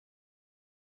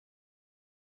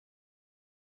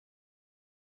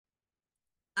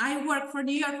I work for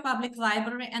New York Public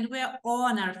Library, and we are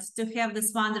honored to have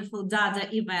this wonderful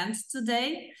Dada event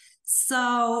today.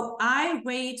 So I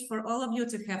wait for all of you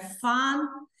to have fun,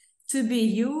 to be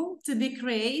you, to be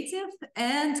creative.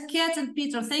 And Kat and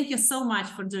Peter, thank you so much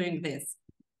for doing this.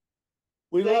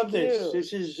 We love this.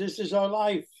 This is our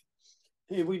life.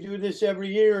 We do this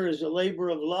every year as a labor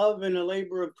of love and a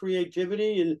labor of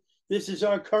creativity, and this is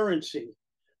our currency.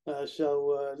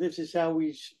 So this is how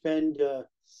we spend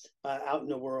out in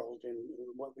the world and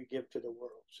what we give to the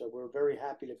world. So we're very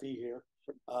happy to be here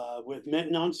with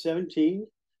MAINTENANT 17.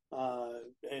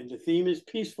 And the theme is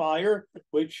Peace Fire,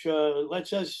 which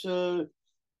lets us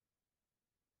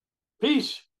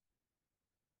peace,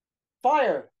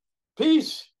 fire,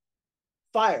 peace,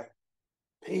 fire,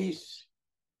 peace,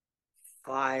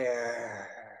 fire,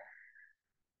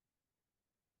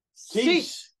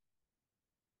 cease,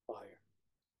 fire,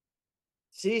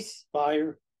 cease,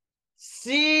 fire,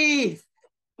 cease,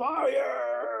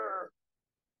 fire,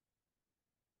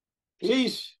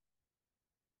 cease,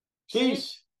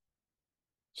 cease,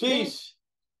 cease,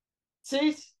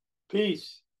 cease,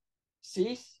 peace,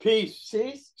 cease, peace,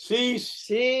 cease, cease,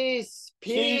 cease,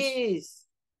 peace,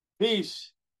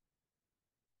 peace.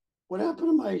 What happened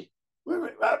to my?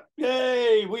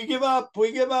 Yay! We give up.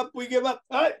 We give up. We give up.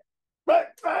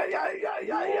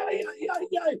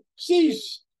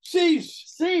 Cease. Cease.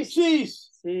 Cease. Cease.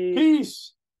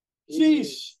 Peace.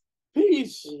 Cease.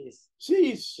 Peace.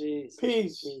 Cease.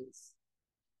 Peace.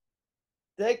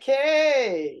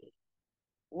 Okay.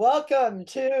 Welcome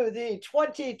to the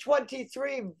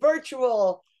 2023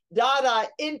 Virtual Dada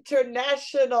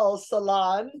International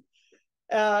Salon,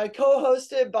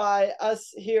 co-hosted by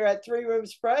us here at Three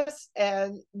Rooms Press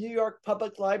and New York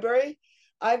Public Library.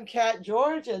 I'm Kat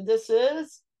George, and this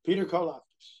is Peter Carlaftes.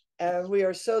 And we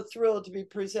are so thrilled to be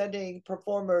presenting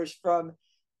performers from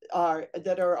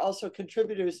that are also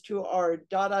contributors to our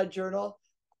Dada journal,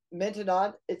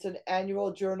 MAINTENANT. It's an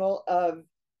annual journal of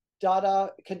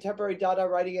Dada, contemporary Dada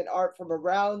writing and art from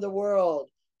around the world.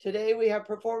 Today we have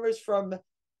performers from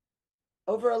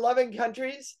over 11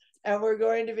 countries, and we're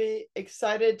going to be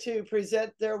excited to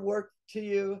present their work to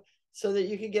you so that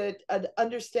you can get an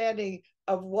understanding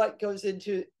of what goes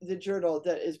into the journal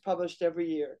that is published every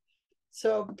year.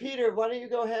 So Peter, why don't you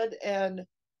go ahead and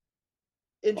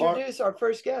introduce our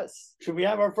first guest? Should we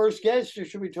have our first guest, or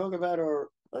should we talk about our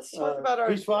Let's talk about our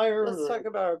Peace Fire? Let's talk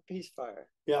about our Peace Fire.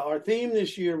 Yeah, our theme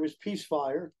this year was Peace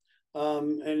Fire,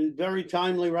 and very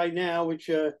timely right now, which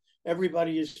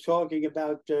everybody is talking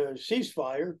about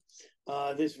ceasefire.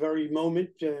 This very moment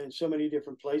in so many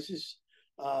different places,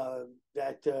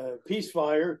 that peace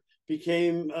fire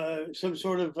became some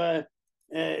sort of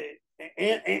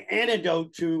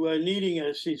antidote to needing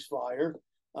a ceasefire.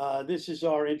 This is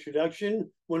our introduction.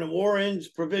 When a war ends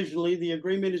provisionally, the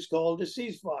agreement is called a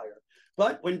ceasefire.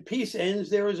 But when peace ends,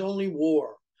 there is only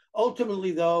war.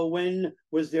 Ultimately, though, when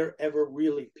was there ever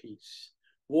really peace?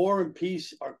 War and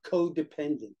peace are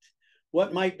codependent.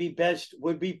 What might be best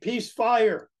would be peace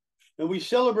fire. And we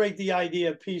celebrate the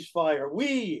idea of peace fire.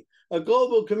 We, a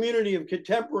global community of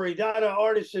contemporary Dada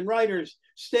artists and writers,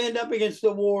 stand up against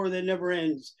the war that never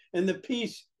ends and the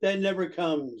peace that never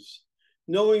comes,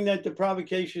 knowing that the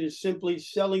provocation is simply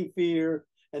selling fear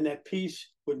and that peace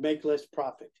would make less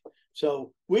profit.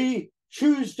 So we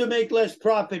choose to make less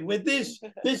profit with this.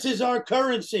 This is our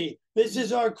currency. This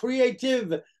is our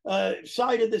creative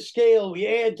side of the scale. We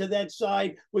add to that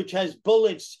side, which has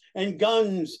bullets and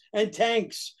guns and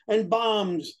tanks and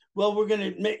bombs. Well, we're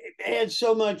going to add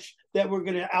so much that we're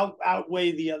going to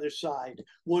outweigh the other side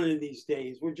one of these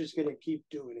days. We're just going to keep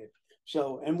doing it.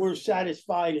 So, and we're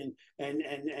satisfied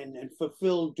and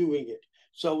fulfilled doing it.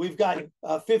 So we've got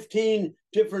 15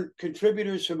 different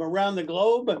contributors from around the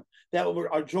globe that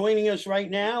are joining us right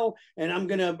now. And I'm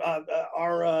going to,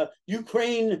 our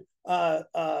Ukraine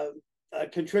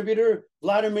contributor,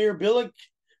 Volodymyr Bilyk,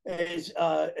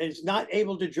 is not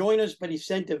able to join us, but he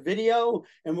sent a video,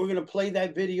 and we're going to play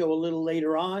that video a little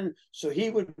later on. So he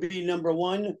would be number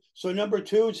one. So number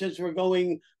two, since we're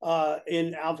going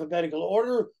in alphabetical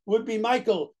order, would be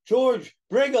Michael Georg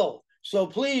Bregel. So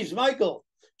please, Michael,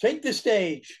 take the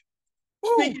stage.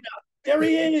 Speaking up, there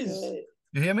he is.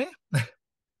 You hear me?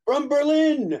 From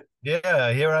Berlin.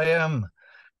 Yeah, here I am,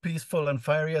 peaceful and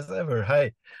fiery as ever.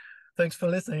 Hi, thanks for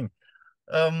listening.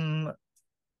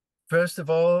 First of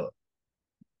all,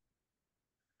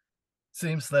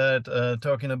 seems that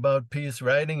talking about peace,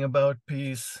 writing about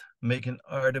peace, making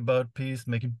art about peace,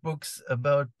 making books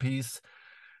about peace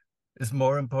is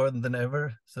more important than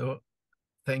ever. So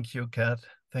thank you, Kat.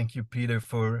 Thank you, Peter,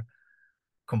 for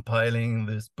compiling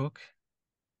this book.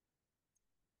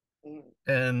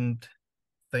 And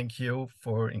thank you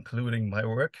for including my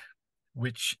work,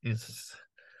 which is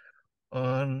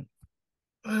on,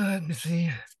 let me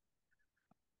see,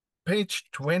 page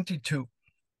 22.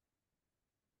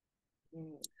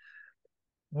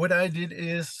 What I did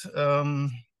is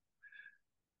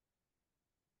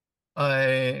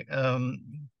I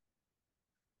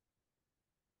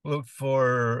looked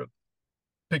for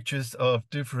pictures of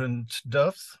different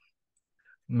doves,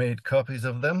 made copies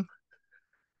of them,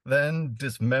 then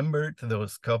dismembered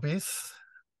those copies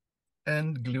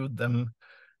and glued them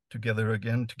together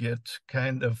again to get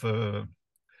kind of a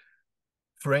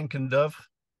Franken dove.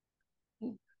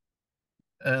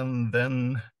 And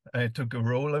then I took a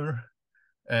roller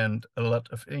and a lot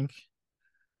of ink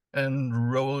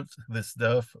and rolled this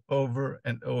dove over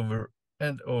and over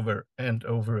and over and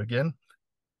over again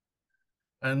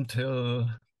until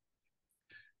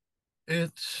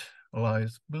it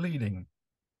lies bleeding.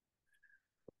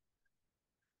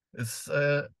 It's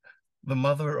the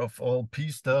mother of all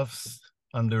peace doves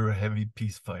under a heavy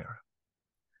peace fire.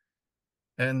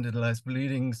 And it lies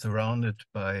bleeding, surrounded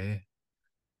by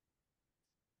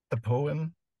a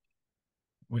poem,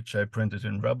 which I printed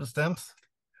in rubber stamps,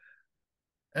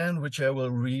 and which I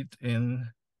will read in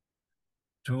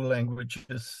 2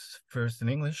 languages, first in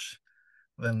English,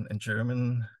 then in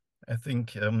German. I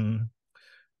think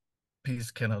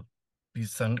peace cannot be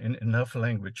sung in enough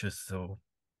languages, so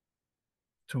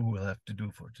 2 will have to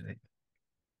do for today.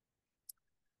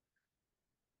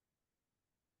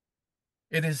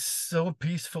 It is so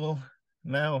peaceful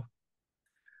now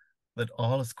that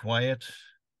all is quiet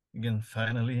again,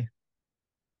 finally.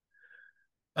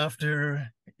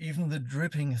 After even the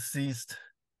dripping ceased,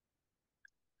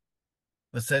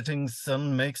 the setting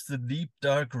sun makes the deep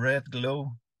dark red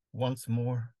glow once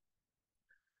more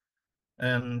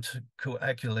and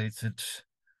coagulates it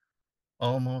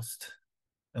almost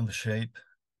in the shape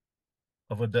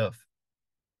of a dove.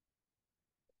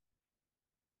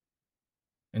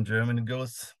 In German it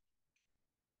goes,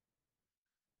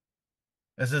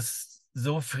 es ist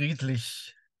so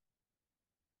friedlich,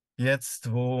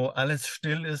 jetzt wo alles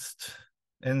still ist,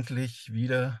 endlich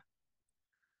wieder,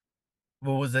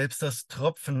 wo selbst das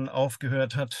Tropfen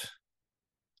aufgehört hat,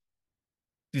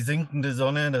 die sinkende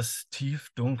Sonne, das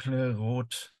tiefdunkle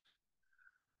Rot,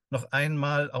 noch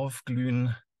einmal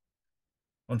aufglühen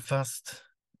und fast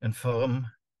in Form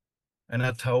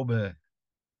einer Taube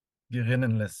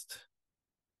gerinnen lässt.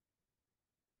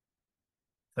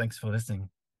 Thanks for listening.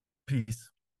 Peace.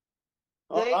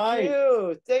 Thank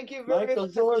you. Thank you very Michael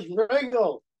much. George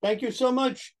Bregel, thank you so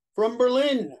much from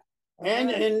Berlin.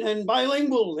 And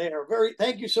bilingual there.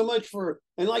 Thank you so much for,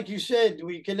 and like you said,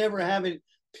 we can never have it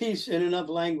peace in enough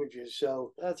languages.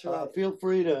 So That's right. Feel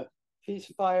free to.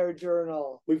 Peace Fire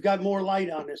Journal. We've got more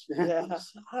light on this now.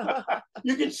 Yeah.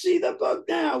 You can see the book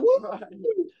now. Woo!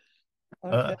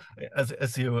 Right. Okay.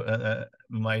 As you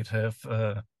might have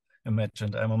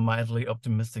imagined, I'm a mildly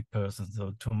optimistic person,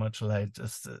 so too much light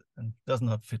just does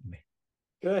not fit me.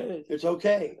 Good. It's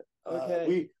okay.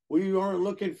 Okay. We aren't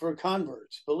looking for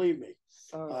converts, believe me.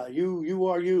 You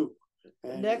are you.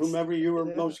 And whomever you are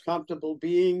most comfortable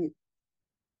being,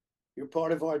 you're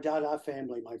part of our Dada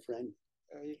family, my friend.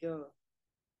 There you go.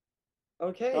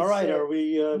 Okay. All right. So are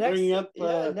we bringing up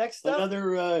next up,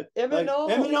 another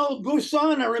Imanol. Imanol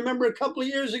Buisan? I remember a couple of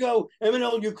years ago,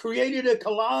 Imanol, you created a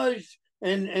collage,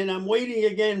 and I'm waiting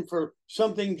again for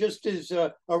something just as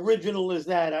original as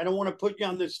that. I don't want to put you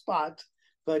on the spot,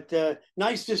 but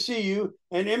nice to see you.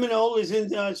 And Imanol is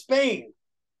in Spain.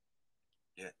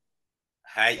 Yeah.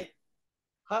 Hi.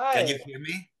 Hi. Can you hear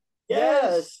me?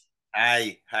 Yes.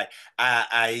 Hi.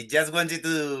 I just wanted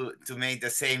to make the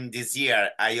same this year.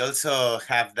 I also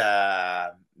have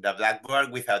the blackboard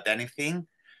without anything,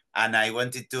 and I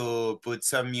wanted to put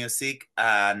some music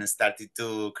and started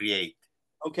to create.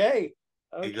 Okay.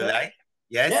 You like?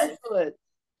 Yes. Excellent.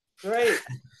 Great.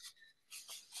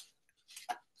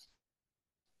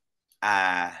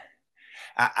 I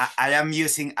am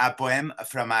using a poem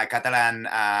from a Catalan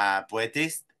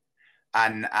poetist.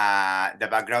 And the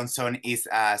background song is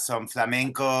some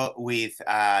flamenco with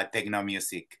techno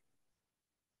music.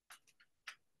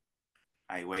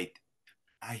 Wait.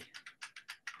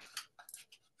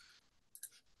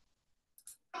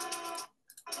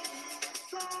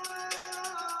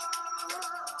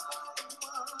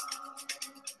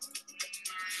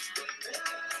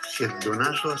 Si et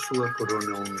donàs la sua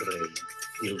corona a un rei,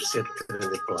 i el sceptre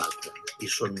de plata, i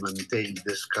son mantell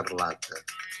d'escarlata,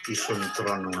 i son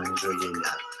trono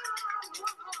enjoiellat,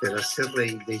 per a ser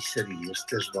rei deixaries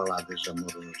tes balades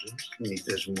amoroses, ni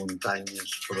tes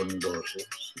muntanyes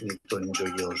frondoses, ni ton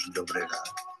joiós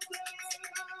Llobregat.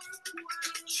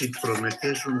 Si et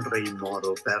prometés un rei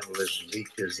moro perles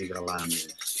riques i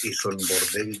galanes, i son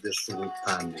bordell de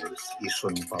sultanes, i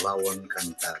son palau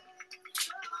encantat,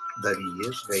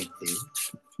 daries, gaiter,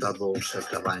 ta dolça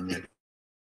cabanya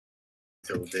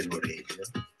teu de Morella,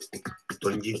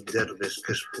 ton llit d'herbes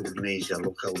que espurneja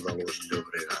lo caudalós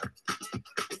Llobregat.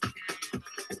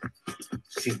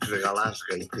 Si et regalàs,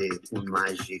 gaiter, un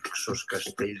màgic, sos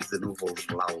castells de núvols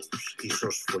blaus i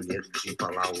sos follets i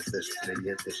palaus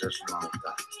d'estrelletes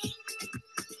esmaltats,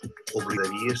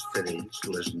 oblidaries per ells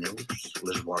les neus,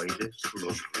 les boires,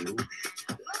 los rius,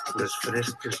 les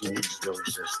fresques nits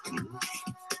dels estius,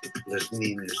 les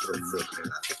nines del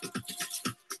Llobregat.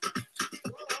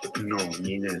 No,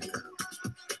 nineta,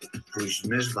 puix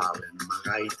més valen ma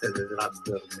gaita de drap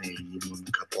vermell i mon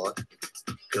capot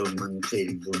que el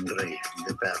mantell d'un rei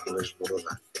de perles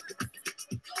brodat.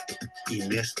 I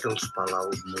més que els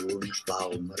palaus meluns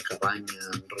val ma cabanya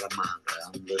enramada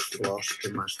amb les flors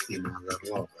que ma estimada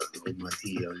roba al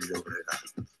matí al Llobregat.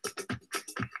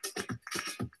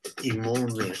 I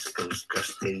molt més que els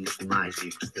castells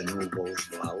màgics de núvols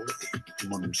blaus,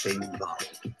 Montseny val,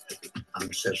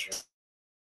 amb ses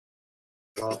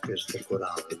roques de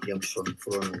coral i amb son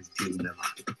front estiu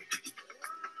nevat.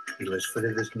 I les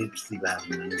fredes nits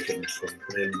d'hivern en què ens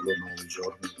sorprèn lo nou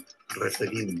jorn,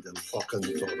 referint del foc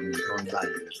entorn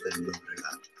rondalles del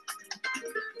Llobregat.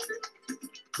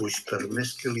 Puix per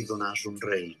més que li donàs un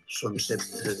rei, son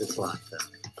sceptre de plata,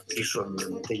 i son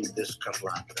mantell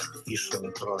d'escarlata, i son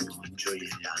trono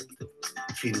enjoiellat,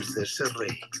 fins de ser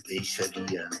rei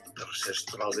deixaria per ses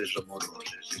trobes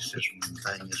amoroses i ses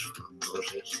muntanyes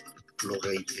frondoses lo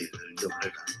gaiter del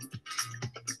Llobregat.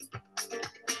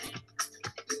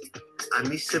 A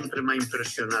mi sempre m'ha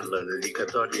impressionat la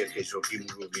dedicatòria que Joaquim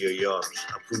Rubio i Ors,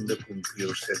 a punt de complir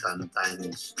els 70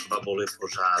 anys, va voler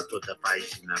posar a tota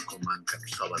pàgina com a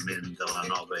encapçalament de la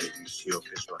nova edició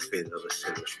que es va fer de les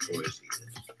seves poesies.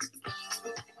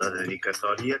 La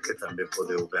dedicatòria, que també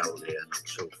podeu veure en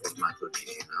el seu format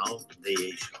original,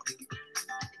 deia això.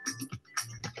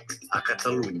 A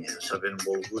Catalunya, sa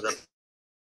benvolguda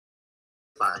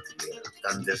pàtria,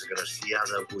 tan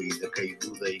desgraciada avui,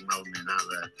 decaiguda i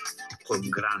malmenada, com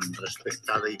gran,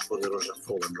 respectada i poderosa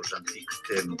fou en els antics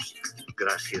temps,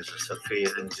 gràcies a sa fe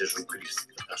en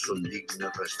Jesucrist, a son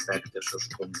digne respecte a sos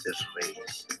comtes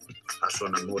reis, a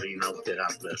son amor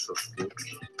inalterable a sos furs,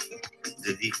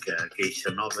 dedica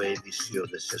aqueixa nova edició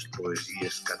de ses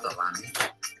poesies catalanes,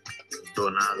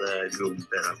 donada a llum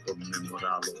per a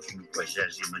commemorar el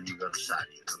 50è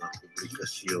aniversari de la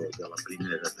publicació de la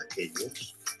primera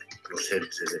d'aquelles, el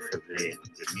 16 de febrer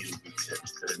de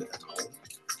 1839,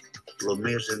 el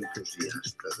més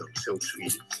entusiasta dels seus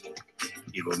fills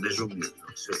i el més humil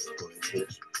dels seus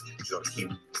poetes,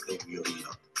 Joaquim Rubio i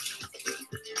Ors.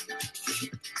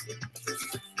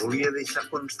 Volia deixar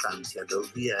constància del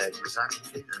dia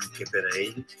exacte en què per a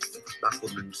ell va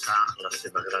començar la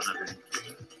seva gran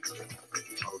aventura,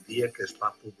 el dia que es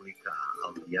va publicar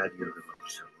al Diari de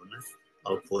Barcelona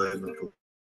el poema que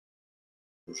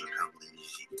us acabo de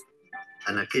llegir.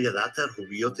 En aquella data,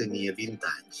 Rubió tenia 20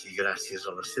 anys i gràcies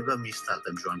a la seva amistat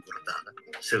amb Joan Cortada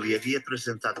se li havia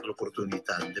presentat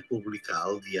l'oportunitat de publicar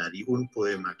al diari un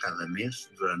poema cada mes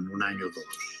durant un any o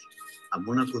dos, amb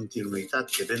una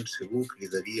continuïtat que ben segur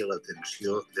cridaria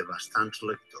l'atenció de bastants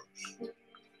lectors.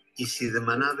 I si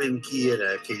demanaven qui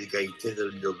era aquell gaiter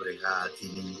del Llobregat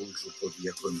i ningú els ho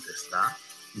podia contestar,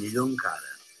 millor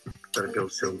encara, perquè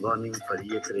el pseudònim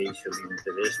faria créixer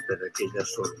l'interès per aquella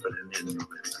sorprenent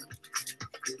novetat.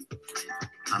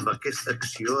 Amb aquesta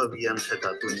acció havia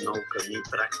encetat un nou camí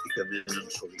pràcticament en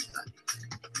solitari.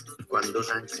 Quan 2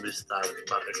 anys més tard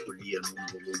va recollir en un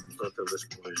volum totes les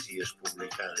poesies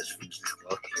publicades fins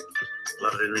llavors,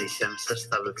 la Renaixença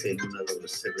estava fent una de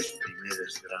les seves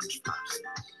primeres grans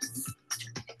passes.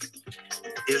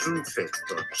 És un fet,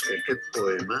 doncs, que aquest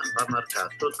poema va marcar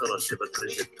tota la seva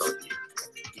trajectòria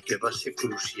i que va ser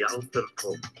crucial per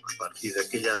com, a partir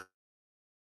d'aquella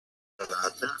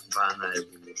data, va anar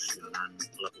evolucionant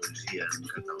la poesia en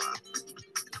català.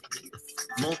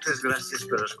 Moltes gràcies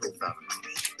per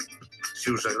escoltar-nos. Si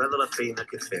us agrada la feina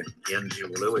que fem i ens hi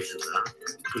voleu ajudar,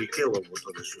 cliqueu al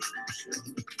botó de subscripció.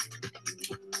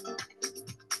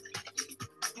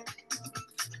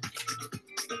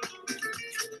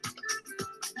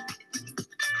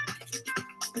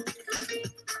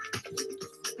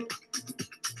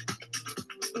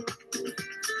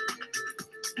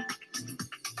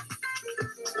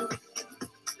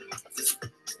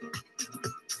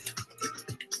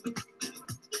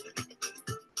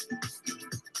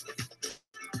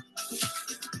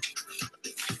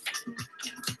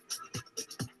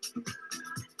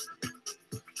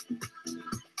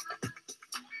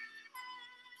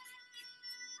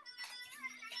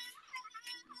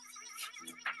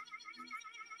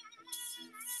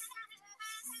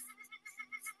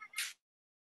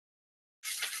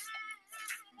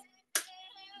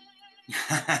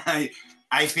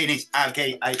 I finished.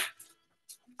 Okay,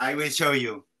 I will show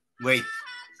you. Wait.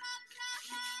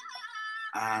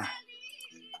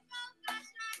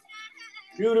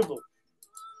 Beautiful.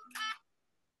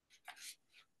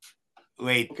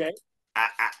 Wait. Okay.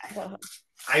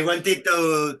 I wanted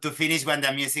to finish when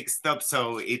the music stopped,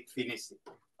 so it finished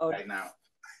right now.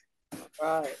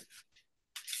 Right.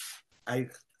 I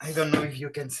don't know if you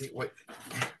can see. Wait.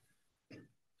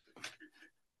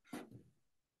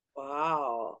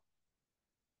 Wow.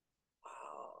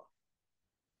 Wow.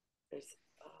 There's,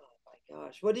 oh my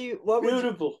gosh.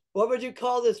 What would you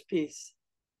call this piece?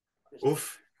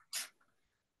 Oof.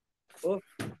 Oof.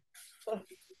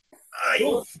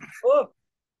 Oof. Oof.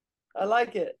 I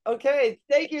like it. Okay,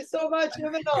 thank you so much,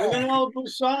 Imanol.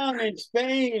 Buisan in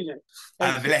Spain.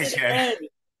 A pleasure.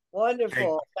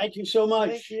 Wonderful. Thank you so much.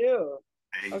 Thank you.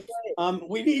 Okay.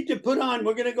 We need to put on,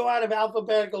 we're going to go out of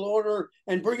alphabetical order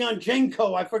and bring on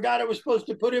Genco. I forgot I was supposed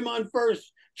to put him on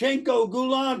first. Genco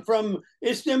Gülan from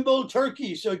Istanbul,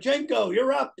 Turkey. So Genco,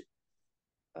 you're up.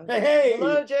 Okay. Hey.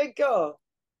 Hello, Genco.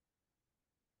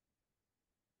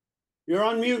 You're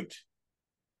on mute.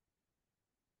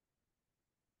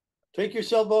 Take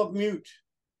yourself off mute.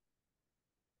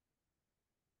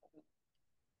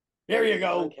 There you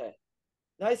go. Okay.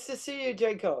 Nice to see you,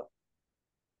 Genco.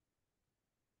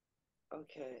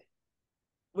 Okay.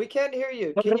 We can't hear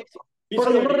you. Can you?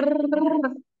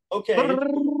 Okay.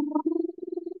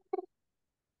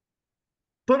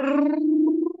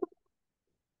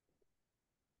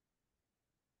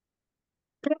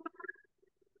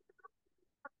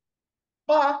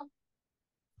 Ba,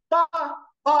 ba,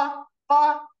 ba,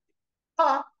 ba,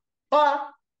 ba,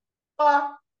 ba,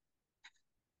 ba,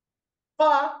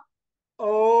 ba.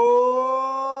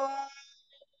 Oh,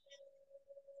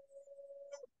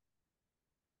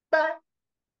 ba,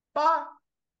 ba,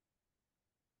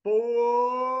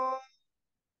 bo.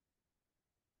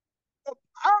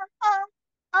 Ah, ah,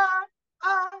 ah,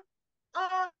 ah,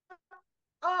 ah,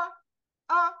 ah,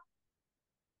 ah.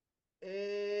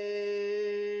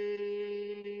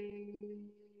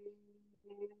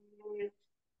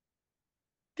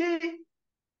 T,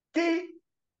 T,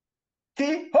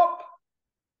 T, hop,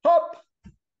 hop.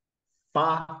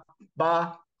 Ba,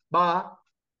 ba, ba,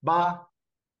 ba,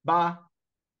 ba.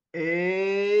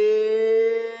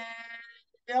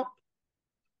 Yep.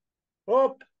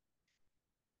 Hop.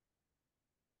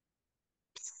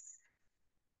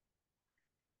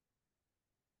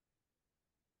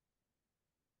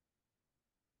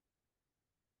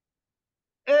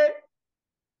 E,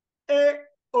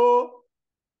 o,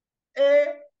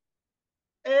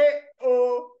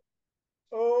 o,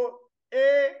 o, e.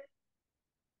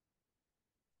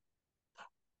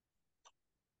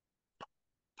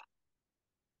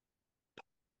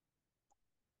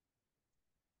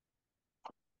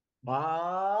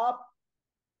 Bop,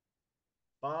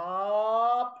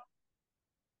 bop.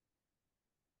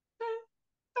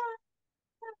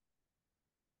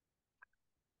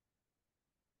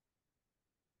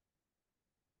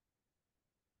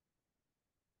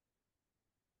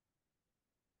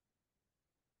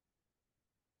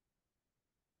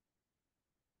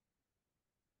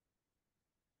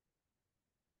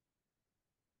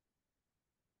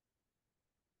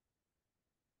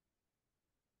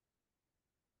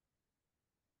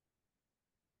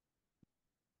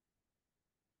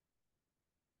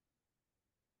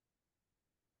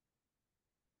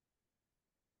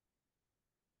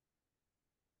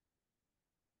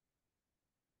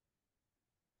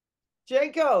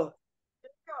 Genco.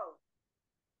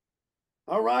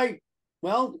 All right.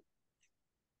 Well,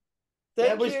 Thank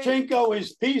that was you. Genco.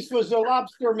 His piece was a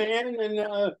lobster man,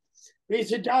 and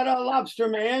he's a Dada lobster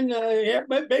man. Yeah,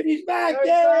 but baby's back.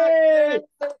 Yay!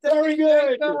 Very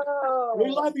good. Genco. We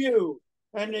love you.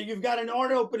 And you've got an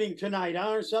art opening tonight,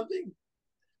 huh, or something?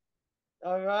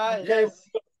 All right. Okay, Yes.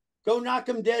 go knock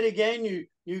them dead again.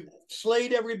 You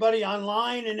slayed everybody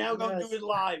online, and now go Yes. do it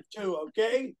live too.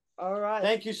 Okay. All right.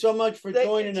 Thank you so much for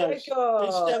joining us. Genco.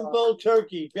 Istanbul,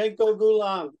 Turkey. Genco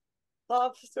Gülan.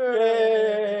 Lobster.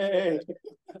 Yay!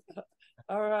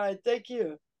 All right. Thank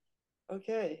you.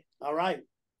 Okay. All right.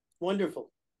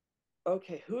 Wonderful.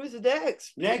 Okay. Who's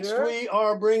next? Next, Peter? we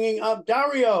are bringing up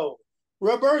Dario,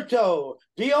 Roberto,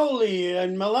 Dioli,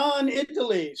 and Milan,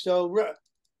 Italy. So,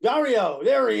 Dario,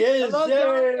 there he is. Hello,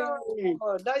 Dario.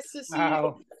 Nice to see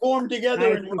you. We performed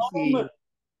together Nice in to see Rome. you.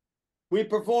 We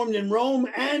performed in Rome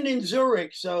and in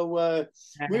Zurich. So,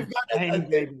 we've got I a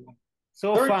enjoyed it.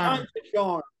 So third fun. time to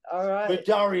charm All right. with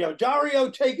Dario. Dario,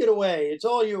 take it away. It's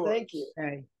all yours. Thank you.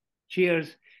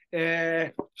 Cheers.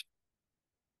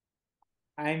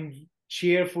 I'm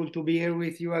cheerful to be here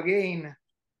with you again.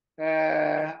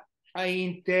 I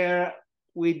enter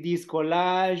with this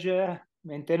collage,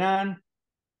 maintenant,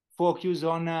 focus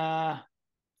on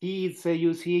kids.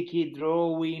 You see kid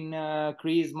drawing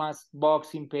Christmas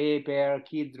boxing paper,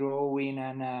 kid drawing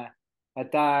and a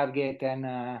target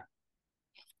and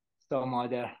some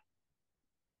other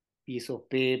piece of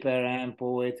paper and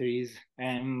poetries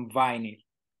and vinyl.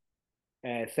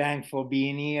 Thanks for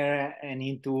being here and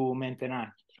into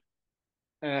maintenance.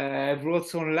 I wrote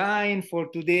some line for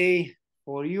today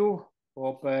for you.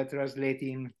 Hope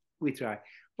translating, we try.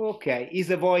 Okay, is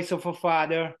the voice of a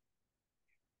father.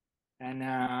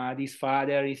 And this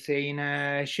father is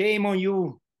saying, shame on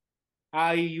you,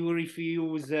 how you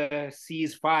refuse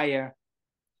ceasefire.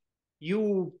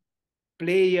 You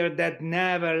player that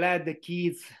never let the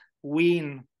kids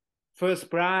win. First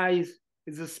prize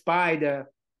is a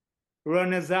spider.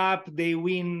 Runners up, they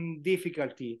win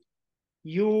difficulty.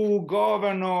 You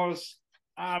governors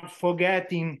are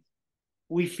forgetting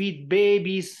we feed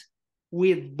babies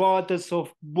with bottles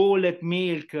of bullet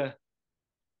milk,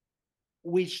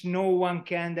 which no one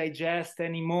can digest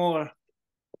anymore.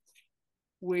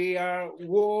 We are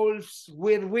wolves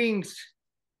with wings,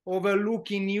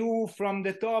 overlooking you from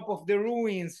the top of the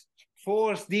ruins,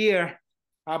 forced here,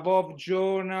 above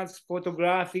journals,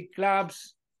 photographic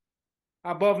clubs,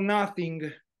 above nothing,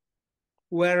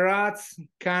 where rats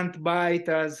can't bite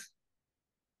us.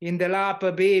 In the lap,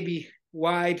 a baby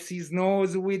wipes his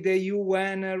nose with the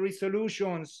UN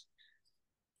resolutions.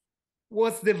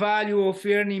 What's the value of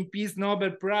earning Peace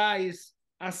Nobel Prize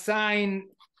assigned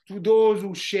to those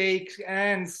who shake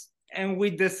hands and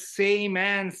with the same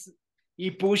hands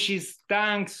he pushes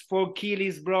tanks for kill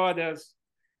his brothers?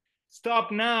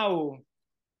 Stop now.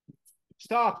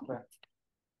 Stop.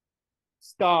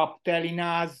 Stop telling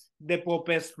us the Pope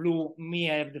has flu.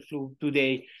 Me, I have the flu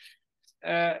today.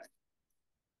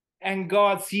 And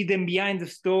God see them behind the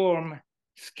storm,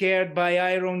 scared by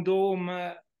Iron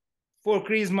Dome. For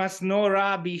Christmas, no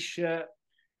rubbish to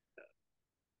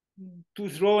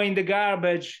throw in the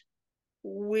garbage.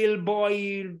 We'll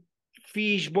boil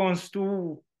fish bones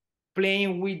too,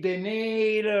 playing with the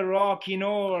nail, rocking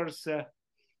horse.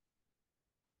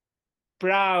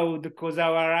 Proud because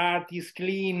our heart is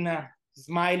clean,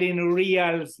 smiling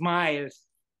real smiles.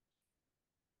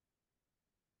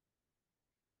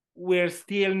 We're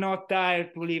still not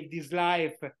tired to live this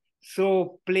life,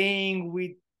 so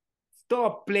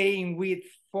stop playing with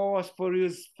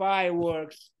phosphorus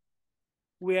fireworks.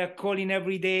 We are calling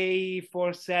every day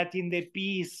for setting the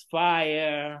peace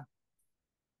fire.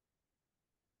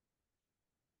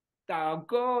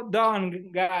 Go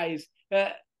down, guys.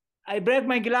 I break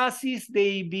my glasses,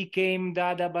 they became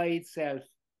Dada by itself.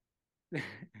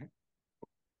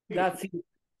 That's it.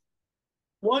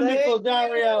 Wonderful,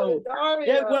 Dario.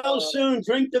 Get well soon.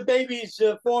 Drink the baby's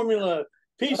formula.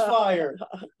 Peace fire.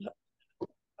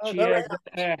 Cheers.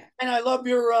 And I love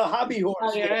your hobby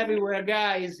horse. Everywhere,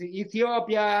 guys.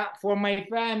 Ethiopia for my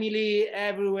family.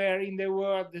 Everywhere in the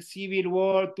world. The civil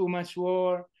war, too much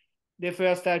war. The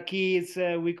first are kids.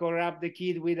 We corrupt the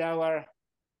kid with our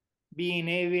being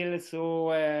evil.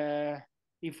 So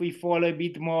if we follow a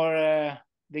bit more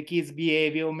the kids'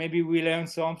 behavior, maybe we learn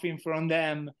something from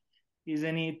them,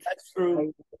 isn't it? That's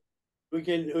true. We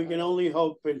can only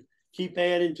hope and keep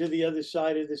adding to the other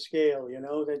side of the scale. You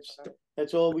know,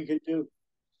 that's all we can do.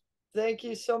 Thank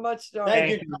you so much, Dario.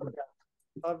 Thank you.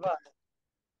 Bye-bye.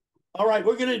 All right,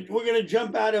 we're gonna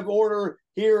jump out of order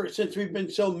here since we've been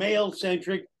so male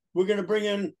centric. We're gonna bring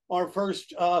in our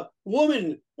first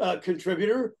woman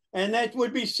contributor, and that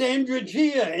would be Sandra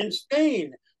Gia in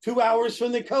Spain, 2 hours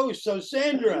from the coast. So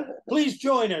Sandra, please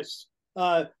join us.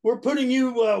 We're putting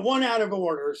you one out of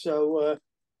order. So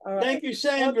right. Thank you,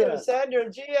 Sandra. Welcome, Sandra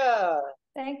Gia.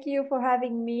 Thank you for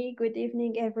having me. Good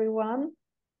evening, everyone.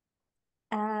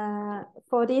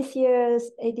 For this year's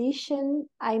edition,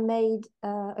 I made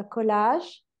a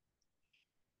collage.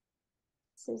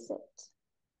 This is it.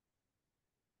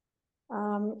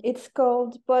 It's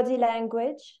called Body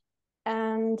Language,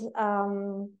 and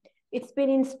it's been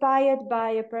inspired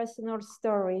by a personal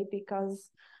story because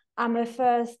I'm a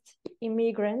first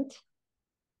immigrant.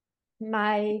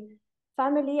 My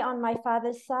family on my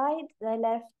father's side, they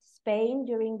left Spain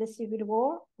during the Civil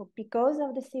War, or because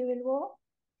of the Civil War,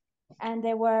 and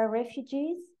they were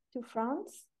refugees to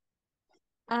France.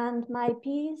 And my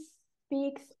piece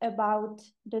speaks about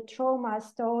the trauma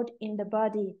stored in the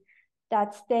body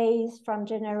that stays from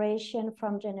generation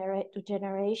to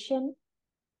generation.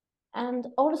 And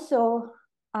also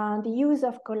the use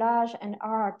of collage and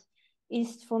art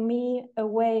is for me a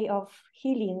way of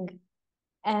healing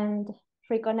and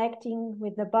reconnecting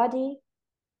with the body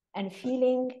and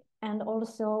feeling, and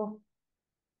also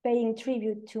paying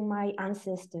tribute to my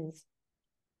ancestors.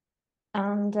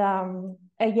 And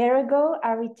a year ago,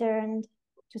 I returned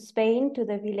to Spain, to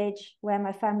the village where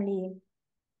my family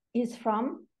is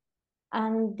from.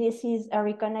 And this is a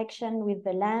reconnection with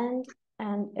the land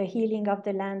and a healing of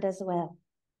the land as well.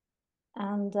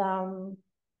 And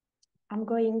I'm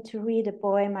going to read a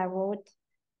poem I wrote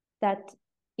that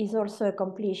is also a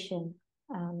completion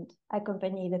and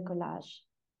accompany the collage.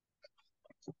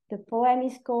 The poem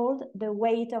is called The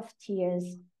Weight of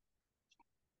Tears.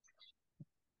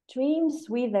 Dreams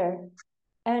wither,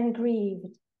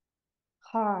 ungrieved,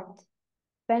 heart,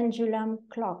 pendulum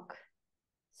clock,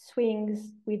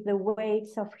 swings with the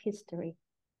weights of history.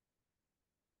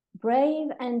 Brave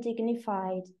and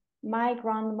dignified, my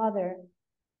grandmother,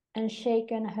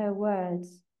 unshaken her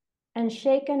words,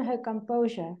 unshaken her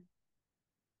composure.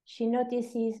 She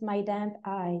notices my damp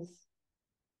eyes.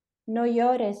 No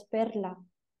llores, Perla.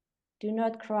 Do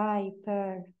not cry,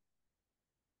 Pearl.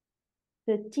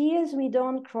 The tears we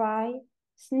don't cry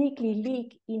sneakily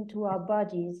leak into our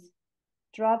bodies.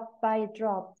 Drop by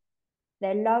drop,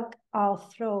 they lock our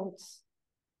throats,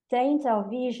 taint our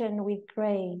vision with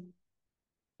gray,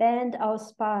 bend our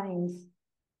spines,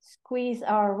 squeeze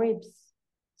our ribs,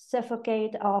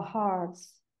 suffocate our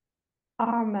hearts,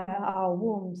 armor our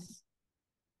wombs.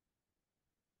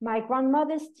 My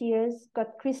grandmother's tears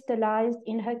got crystallized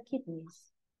in her kidneys,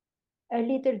 a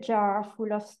little jar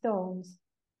full of stones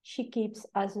she keeps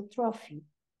as a trophy.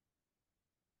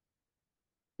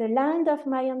 The land of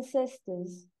my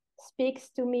ancestors speaks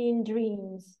to me in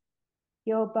dreams.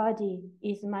 Your body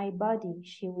is my body,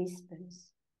 she whispers.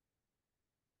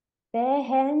 Bare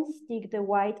hands dig the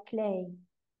white clay,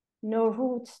 no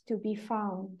roots to be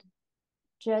found,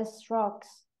 just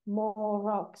rocks, more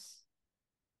rocks,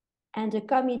 and a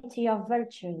committee of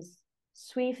vultures,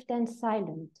 swift and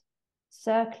silent,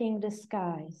 circling the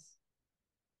skies.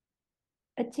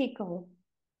 A tickle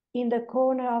in the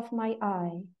corner of my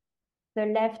eye, the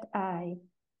left eye,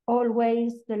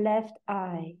 always the left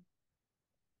eye,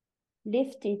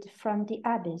 lifted from the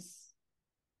abyss,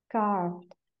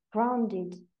 carved,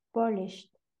 grounded, polished,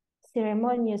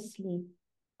 ceremoniously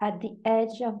at the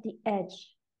edge of the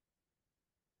edge,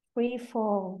 free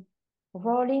fall,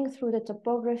 rolling through the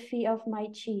topography of my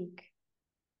cheek,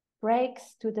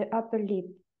 breaks to the upper lip,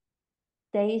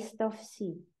 taste of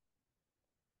sea,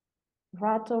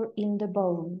 rattle in the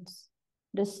bones,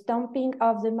 the stomping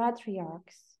of the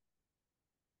matriarchs.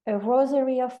 A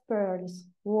rosary of pearls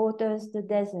waters the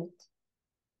desert.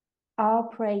 Our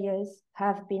prayers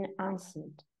have been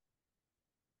answered.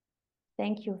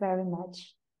 Thank you very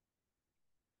much.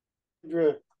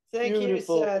 Sandra, Thank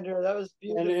beautiful. you, Sandra. That was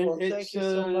beautiful. Thank you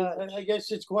so much. I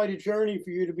guess it's quite a journey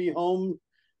for you to be home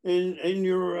in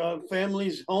your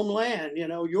family's homeland. You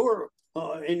know, you're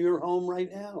in your home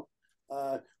right now.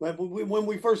 When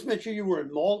we first met you, you were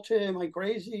in Malta. Am I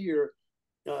crazy? Or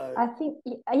I think,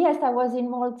 yes, I was in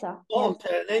Malta. Malta.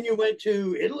 Yes. Then you went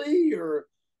to Italy or?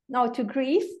 No, to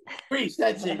Greece. Greece,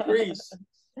 that's it, Greece.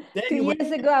 Then 2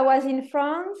 years ago, I was in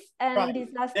France, and right.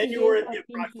 these last then 2 you were years, in I've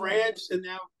been France, and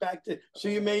now back to. So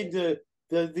you made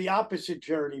the opposite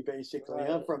journey, basically,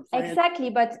 huh? From France. Exactly,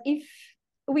 but if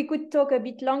we could talk a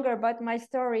bit longer about my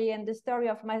story and the story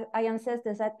of my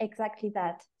ancestors, at exactly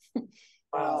that.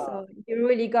 Wow. So you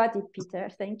really got it, Peter.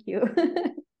 Thank you.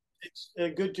 It's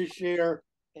good to share,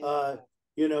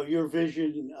 you know, your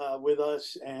vision with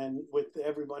us and with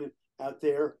everyone out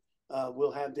there.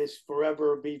 We'll have this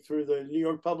forever be through the New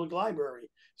York Public Library,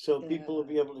 so people will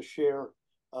be able to share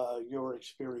your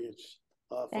experience.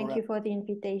 Thank you for the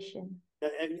invitation.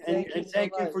 And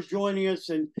thank you for joining us,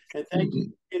 and thank you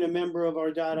for being a member of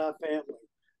our Dada family.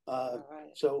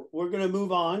 So we're going to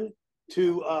move on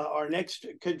to our next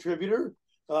contributor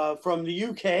from the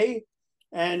UK,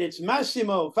 and it's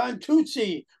Massimo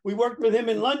Fantuzzi. We worked with him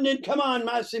in London. Come on,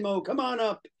 Massimo, come on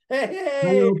up. Hey.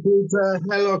 Hello, Peter.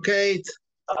 Hello, Kate.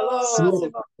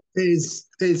 Hello.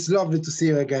 It's lovely to see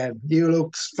you again. You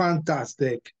look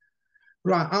fantastic.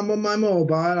 Right, I'm on my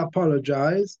mobile. I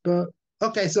apologize, but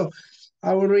okay. So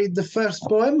I will read the first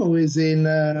poem, who is in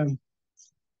our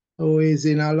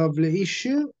lovely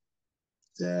issue.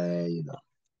 There you go.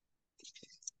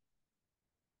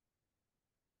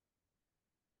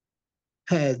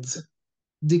 Heads,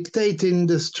 dictating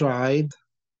the stride,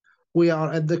 we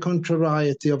are at the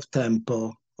contrariety of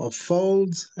tempo, of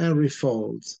folds and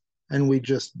refolds, and we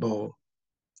just bow.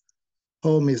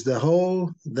 Home is the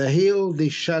hole, the hill the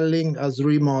shelling has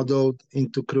remodeled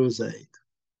into crusade.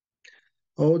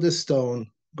 Oh, the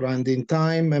stone, grinding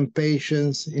time and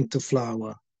patience into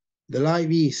flower, the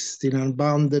live east in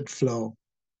unbounded flow.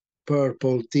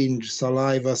 Purple tinged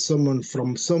saliva summoned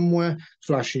from somewhere,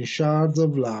 flashing shards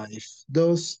of life,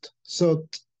 dust,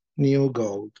 soot, new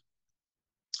gold.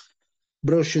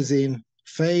 Brushes in,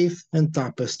 faith and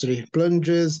tapestry,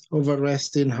 plunges over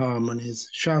resting harmonies,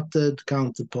 shattered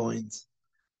counterpoints.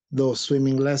 Those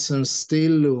swimming lessons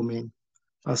still looming.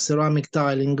 As ceramic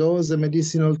tiling goes, a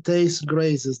medicinal taste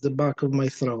grazes the back of my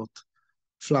throat.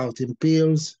 Flouting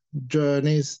peels,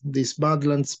 journeys, this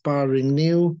badland sparring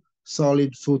new,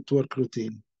 solid footwork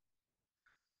routine.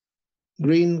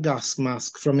 Green gas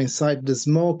mask from inside the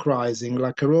smoke rising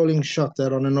like a rolling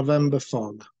shutter on a November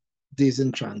fog.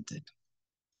 Disenchanted.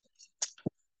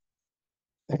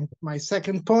 And my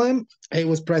second poem, it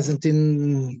was present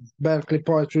in Berkeley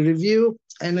Poetry Review,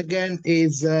 and again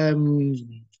is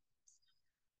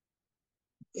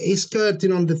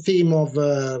skirting on the theme of,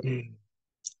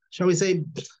 shall we say,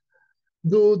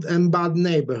 good and bad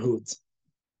neighborhoods.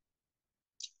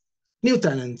 New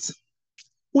tenants,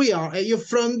 we are at your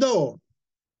front door.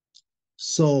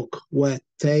 Soak wet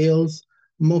tails,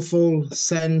 muffle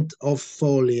scent of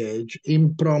foliage,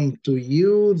 impromptu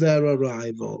you their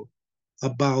arrival.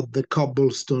 About the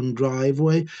cobblestone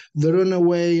driveway, the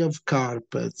runaway of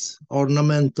carpets,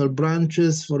 ornamental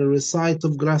branches for a recite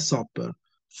of grasshopper,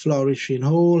 flourishing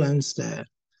hole and stair,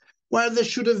 where there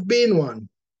should have been one.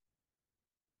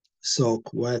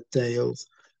 Soak wet tails,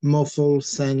 muffle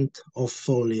scent of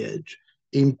foliage,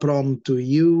 impromptu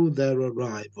you their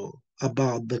arrival,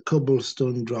 about the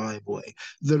cobblestone driveway,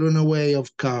 the runaway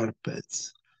of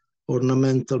carpets,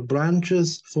 ornamental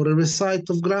branches for a recite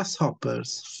of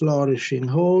grasshoppers, flourishing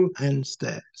hall and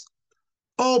stairs.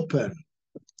 Open!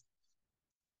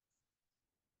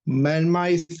 And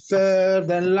my third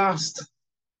and last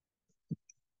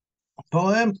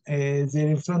poem is here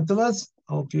in front of us.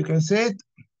 Hope you can see it.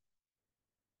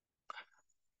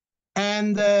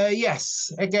 And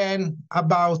yes, again,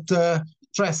 about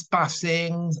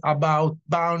trespassing, about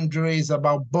boundaries,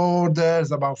 about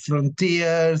borders, about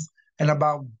frontiers, and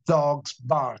about dogs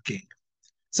barking.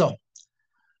 So,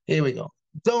 here we go.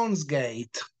 Dawn's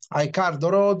Gate,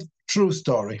 Aicardo Road, true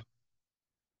story.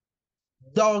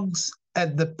 Dogs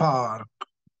at the park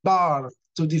bark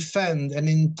to defend an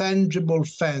intangible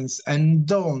fence and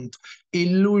don't,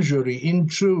 illusory in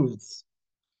truth.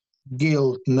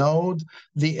 Guilt knowed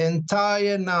the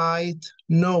entire night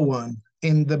no one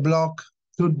in the block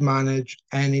could manage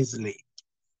any sleep.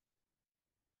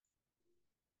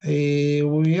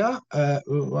 We are,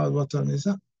 what one is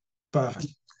that? Perfect.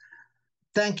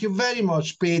 Thank you very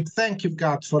much, Pete. Thank you,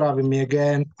 Kat, for having me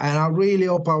again. And I really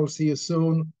hope I will see you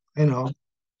soon,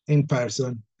 in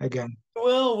person again.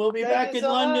 We'll be back in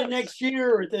so London much. next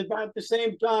year at about the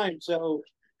same time. So,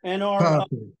 and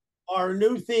our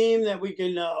new theme that we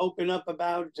can open up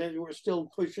about, we're still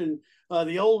pushing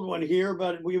the old one here,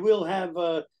 but we will have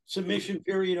a submission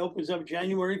period opens up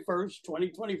January 1st,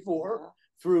 2024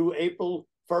 through April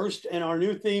 1st. And our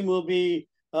new theme will be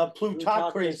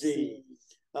plutocracy,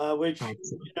 which,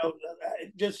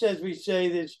 just as we say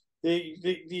this,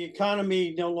 the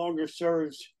economy no longer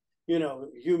serves,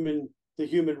 the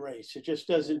human race. It just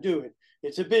doesn't do it.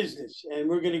 It's a business, and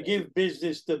we're going to give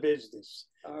business the business.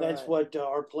 That's what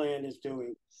our plan is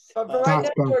doing. But right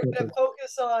now we're going to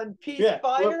focus on peace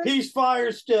fire. We're peace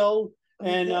fire still,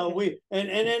 and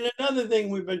and another thing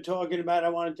we've been talking about, I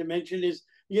wanted to mention is,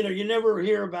 you never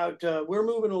hear about. We're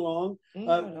moving along.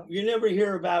 You never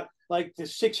hear about like the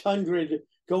 600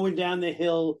 going down the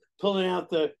hill, pulling out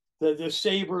the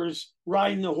sabers,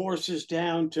 riding the horses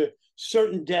down to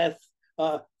certain death.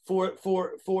 For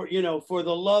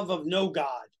the love of no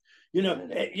God. You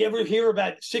ever hear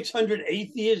about 600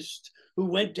 atheists who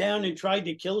went down and tried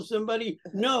to kill somebody?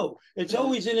 No, it's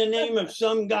always in the name of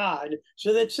some God.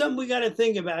 So that's something we got to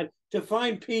think about to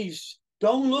find peace.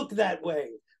 Don't look that way,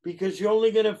 because you're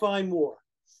only going to find more.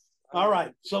 All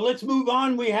right, so let's move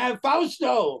on. We have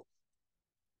Fausto.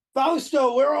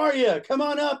 Fausto, where are you? Come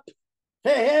on up.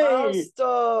 Hey,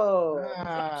 Fausto!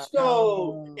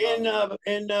 Fausto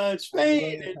in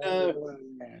Spain,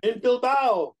 in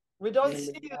Bilbao. We don't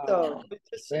see you though. We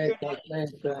just see your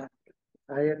name.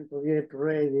 I have to get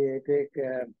ready. I take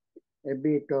a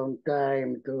bit of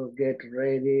time to get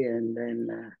ready, and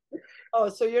then. Oh,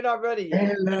 so you're not ready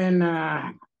yet? And then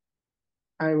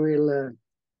I will.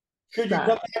 Should you come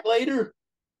back later?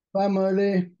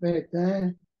 Family,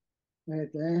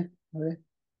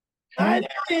 There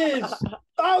he is,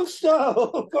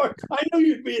 Fausto. Of course, I knew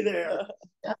you'd be there.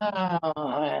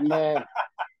 And the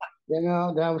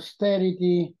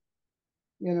austerity,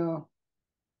 well,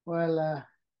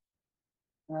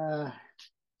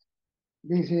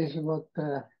 this is what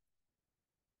I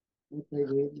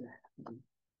did.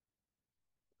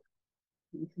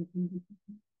 This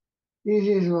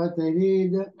is what I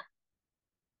did.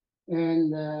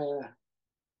 And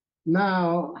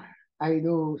now I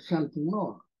do something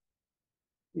more.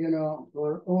 You know,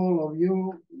 for all of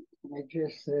you, I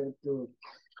just have to,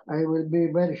 I will be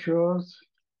very short,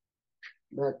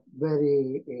 but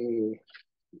very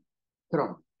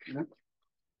strong. You know?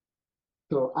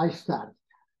 So I start.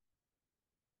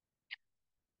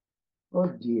 Oh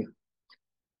dear.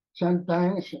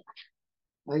 Sometimes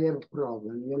I have a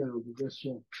problem, you know, because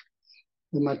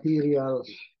the materials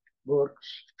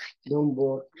works, don't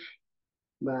work,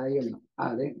 but you know,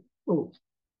 oh,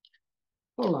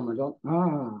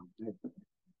 Madonna.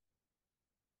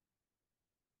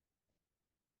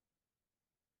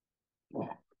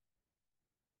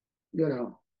 You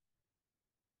know,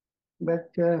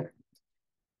 but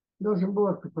doesn't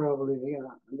work probably, you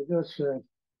know, because, you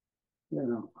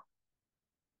know,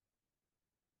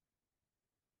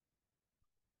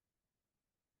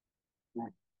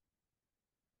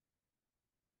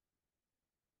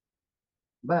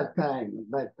 bad time,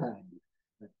 but,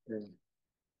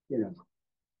 you know.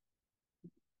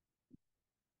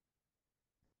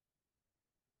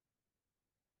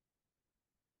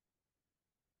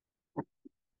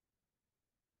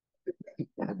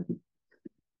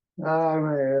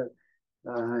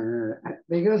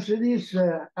 Because these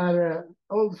are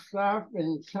old stuff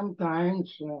and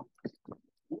sometimes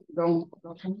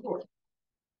doesn't work.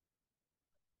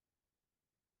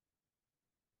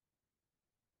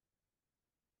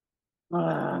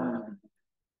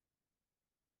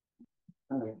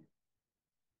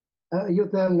 You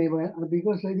tell me when,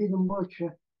 because I didn't watch,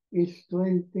 it's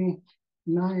 9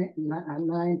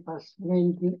 past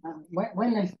 20.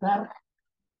 When I start,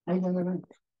 I don't know.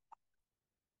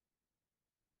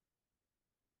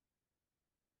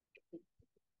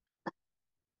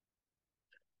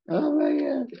 Oh my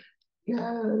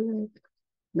God.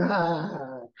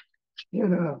 You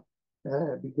know,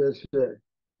 because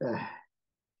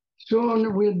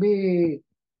soon will be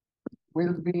soon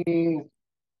will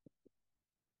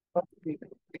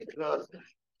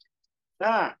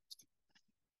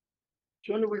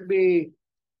be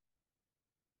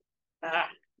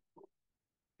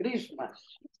Christmas.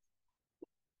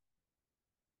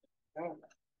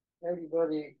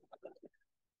 Everybody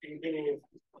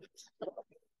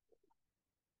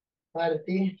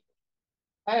party.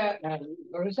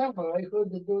 For example, I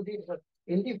could do this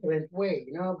in different way,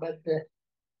 you know, but you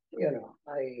know,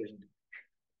 I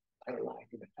like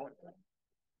it. I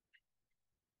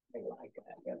like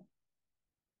that, you know.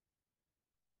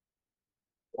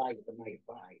 Like my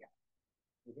fire.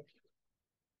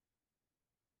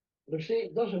 You see,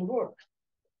 it doesn't work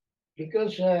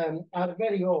because I'm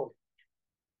very old.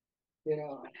 You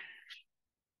know,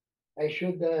 I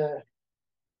should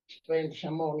spend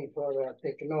some money for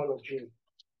technology,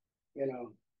 you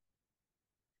know,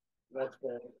 but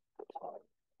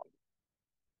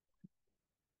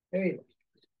hey,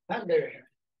 Thunder.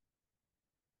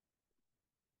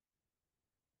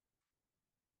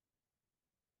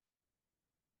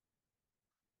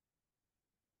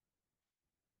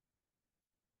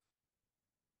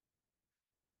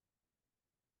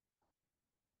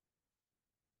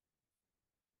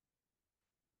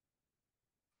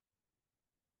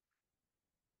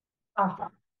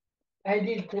 I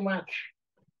did too much.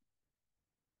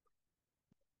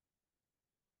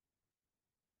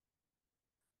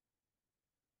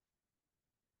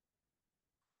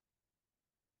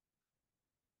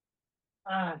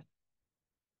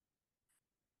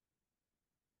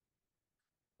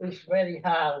 It's very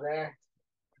hard.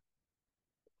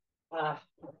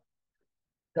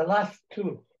 The last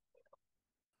two.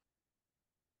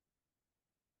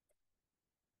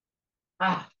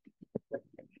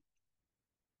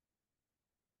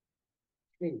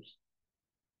 Please.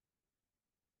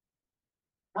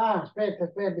 Aspetta,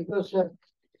 because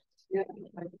yeah,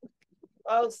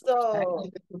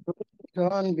 Fausto.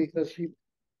 on because if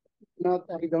not,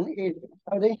 I don't eat.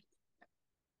 Howdy.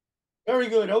 Very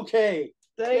good. Okay.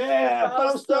 Thank yeah, you,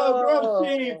 Fausto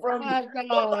Grossi from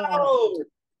Colorado.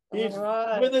 He's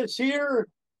with us here.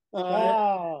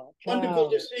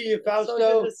 Wonderful to see you, Fausto.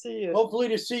 So good to see you. Hopefully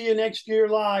to see you next year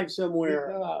live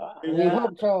somewhere. We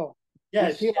hope so.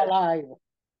 Yes. We're still alive.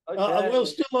 Okay. We're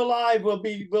still alive. We'll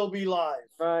be live.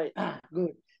 Right.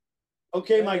 Good.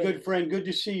 Okay, my good friend. Good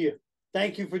to see you.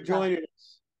 Thank you for joining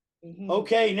us.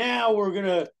 Okay, now we're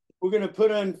gonna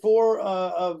put on four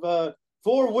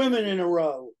women in a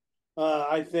row.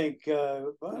 I think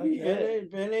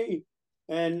Béné,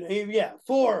 and yeah,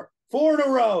 four in a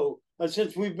row.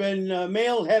 Since we've been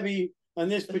male heavy on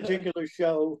this particular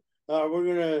show, We're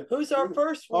gonna. Who's our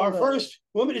first Our woman? first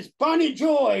woman is Bonnie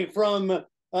Joy from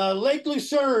Lake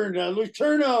Lucerne,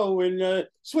 Lucerno in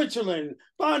Switzerland.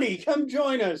 Bonnie, come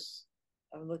join us.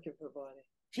 I'm looking for Bonnie.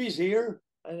 She's here.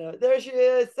 I know. There she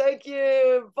is. Thank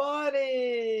you,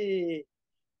 Bonnie.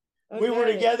 We were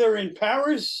Okay. together in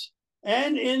Paris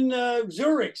and in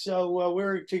Zurich, so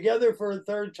we're together for a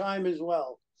third time as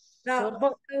well.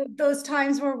 Those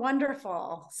times were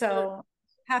wonderful. So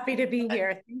happy to be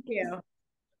here. Thank you.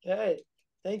 Okay.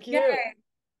 Thank you. Yay.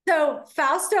 So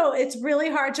Fausto, it's really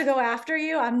hard to go after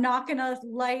you. I'm not going to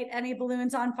light any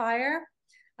balloons on fire.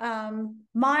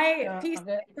 My piece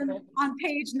on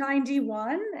page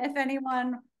 91, if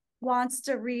anyone wants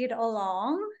to read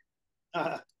along.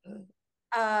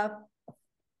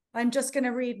 I'm just going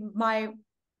to read my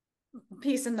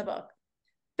piece in the book.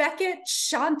 Beckett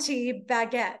Shanti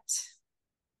Baguette.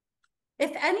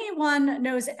 If anyone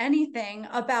knows anything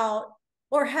about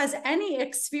or has any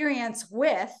experience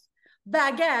with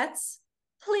baguettes,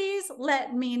 please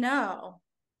let me know.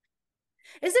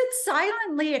 Is it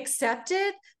silently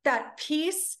accepted that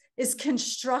peace is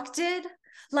constructed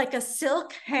like a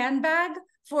silk handbag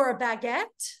for a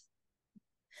baguette?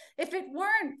 If it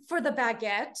weren't for the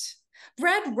baguette,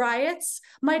 bread riots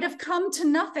might have come to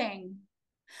nothing.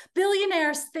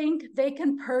 Billionaires think they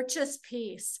can purchase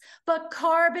peace, but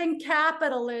carbon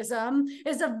capitalism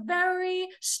is a very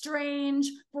strange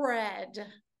bread.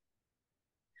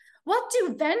 What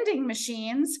do vending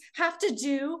machines have to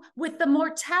do with the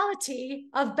mortality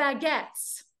of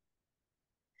baguettes?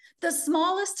 The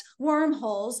smallest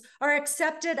wormholes are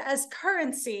accepted as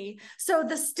currency, so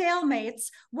the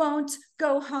stalemates won't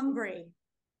go hungry.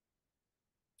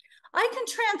 I can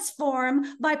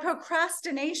transform my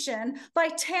procrastination by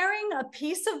tearing a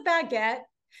piece of baguette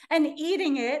and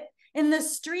eating it in the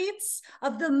streets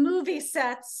of the movie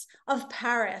sets of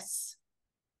Paris.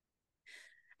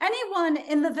 Anyone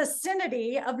in the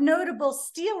vicinity of notable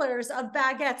stealers of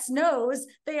baguettes knows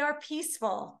they are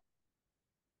peaceful.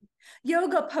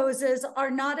 Yoga poses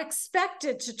are not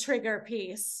expected to trigger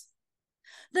peace.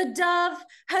 The dove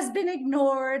has been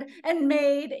ignored and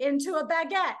made into a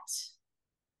baguette.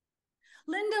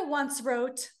 Linda once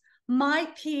wrote,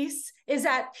 "My peace is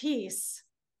at peace."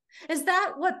 Is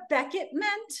that what Beckett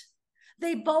meant?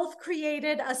 They both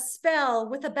created a spell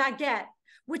with a baguette,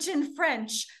 which in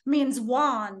French means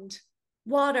wand,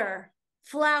 water,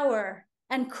 flour,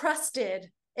 and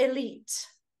crusted elite.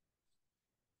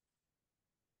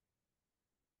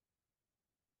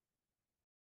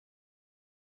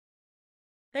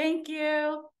 Thank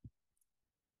you.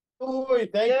 Joy,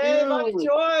 thank Yay, you. Bonnie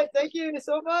Joy, thank you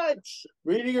so much.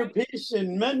 Reading your piece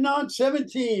in Maintenant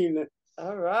 17.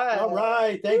 All right. All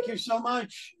right. Thank you so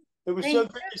much. It was so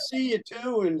good to see you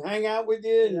too and hang out with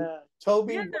you. And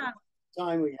Toby, what a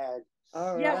time we had.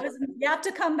 All right. Yeah, you have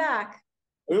to come back.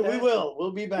 We will.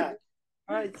 We'll be back.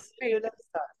 All right. See you next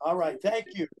time. All right. Thank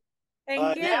you.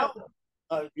 Thank you. Now,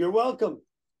 you're welcome.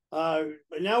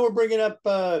 Now we're bringing up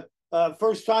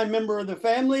first-time member of the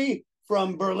family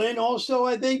from Berlin also,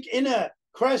 I think, Inna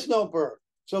Krasnoper.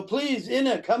 So please,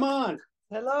 Inna, come on.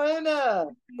 Hello, Inna.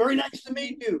 Very nice to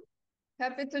meet you.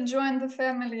 Happy to join the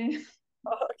family.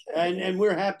 Okay. And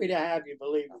we're happy to have you,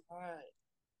 believe me. All right.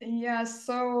 Yeah,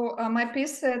 so my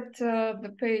piece at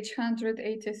the page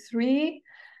 183,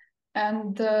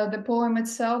 and the poem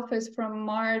itself is from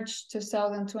March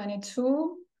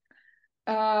 2022.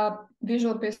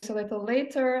 Visual piece a little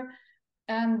later.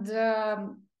 And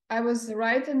I was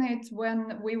writing it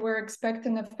when we were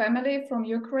expecting a family from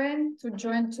Ukraine to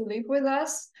join to live with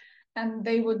us, and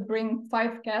they would bring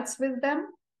 5 cats with them,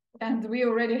 and we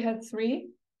already had 3.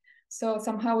 So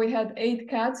somehow we had 8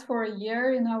 cats for a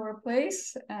year in our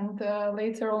place, and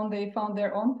later on they found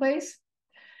their own place.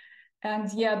 And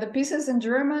yeah, the piece is in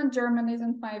German. German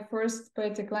isn't my first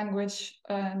poetic language,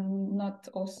 and not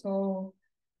also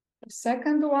the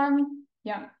second one.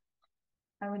 Yeah,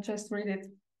 I will just read it.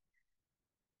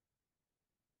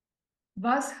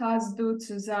 Was hast du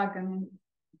zu sagen?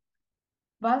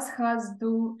 Was hast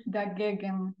du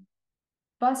dagegen?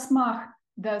 Was macht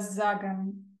das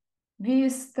Sagen? Wie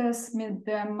ist es mit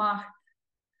der Macht?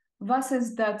 Was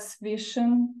ist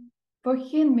dazwischen?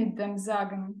 Wohin mit dem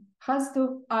Sagen? Hast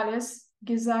du alles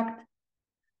gesagt?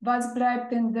 Was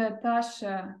bleibt in der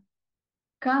Tasche?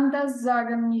 Kann das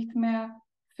Sagen nicht mehr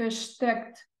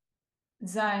versteckt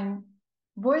sein?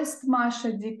 Wo ist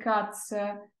Masche die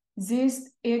Katze? Sie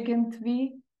ist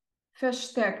irgendwie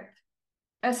versteckt.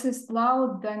 Es ist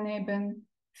laut daneben.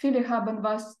 Viele haben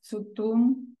was zu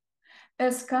tun.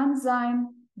 Es kann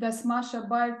sein, dass Masche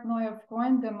bald neue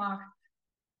Freunde macht.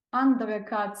 Andere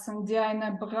Katzen, die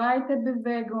eine breite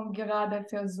Bewegung gerade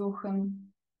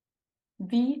versuchen.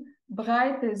 Wie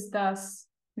breit ist das,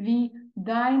 wie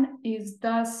dein ist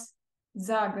das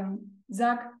Sagen.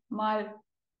 Sag mal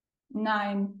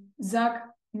nein,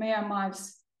 sag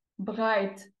mehrmals,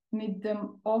 breit mit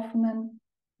dem offenen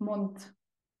Mund.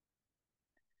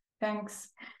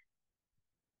 Thanks.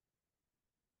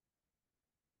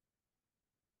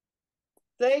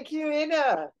 Thank you,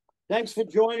 Ina. Thanks for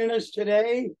joining us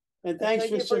today, and thanks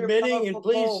for submitting. And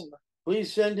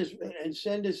please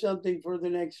send us something for the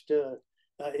next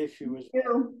issue as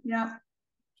well. Yeah.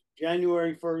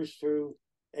 January 1st through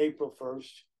April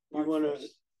 1st. You want to?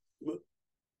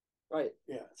 Right.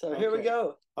 Yeah. So here we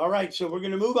go. All right. So we're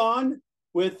going to move on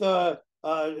with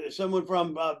someone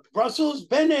from Brussels,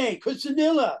 Béné,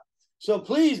 Kusendila. So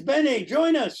please, Béné,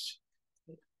 join us.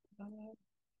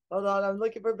 Hold on, I'm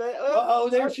looking for Béné. Oh,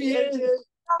 there she is.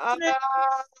 Hi,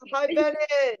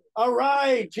 Béné. All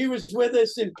right. She was with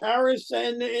us in Paris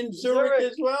and in Zurich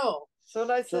as well. So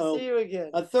nice to see you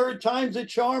again. A third time's a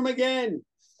charm again.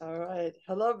 All right.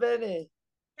 Hello, Béné.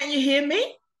 Can you hear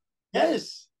me?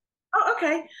 Yes. Oh,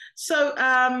 okay. So,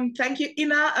 thank you,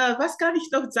 Ina. Was kann ich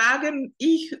noch sagen?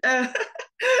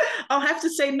 I'll have to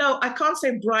say no. I can't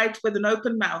say bright with an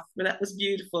open mouth, but that was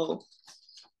beautiful.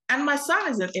 And my son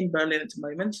is in Berlin at the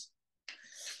moment.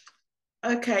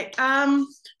 Okay.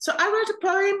 So I wrote a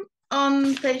poem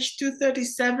on page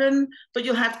 237, but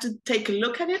you'll have to take a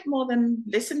look at it more than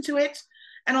listen to it.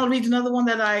 And I'll read another one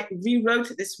that I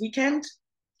rewrote this weekend.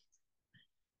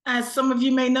 As some of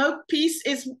you may know, peace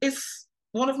is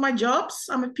one of my jobs.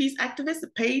 I'm a peace activist, a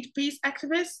paid peace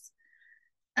activist.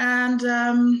 And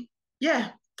yeah,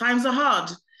 times are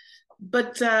hard,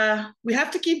 but we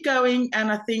have to keep going.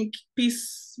 And I think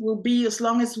peace will be as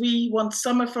long as we want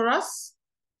summer for us,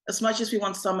 as much as we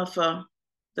want summer for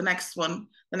the next one,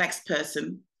 the next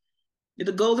person.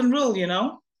 The golden rule, you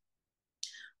know.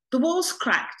 The walls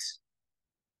cracked.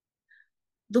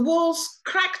 The walls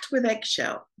cracked with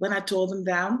eggshell when I tore them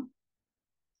down.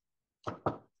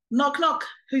 Knock, knock,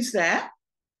 who's there?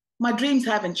 My dreams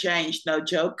haven't changed, no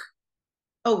joke.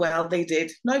 Oh, well, they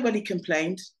did. Nobody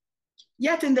complained.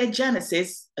 Yet in their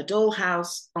genesis, a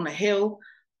dollhouse on a hill,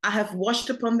 I have washed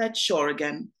upon that shore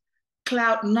again.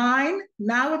 Cloud 9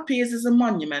 now appears as a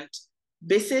monument.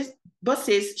 Buses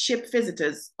ship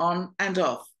visitors on and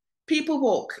off. People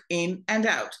walk in and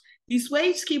out. These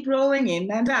waves keep rolling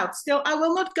in and out. Still, I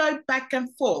will not go back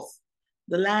and forth.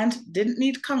 The land didn't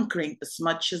need conquering as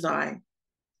much as I.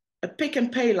 A pick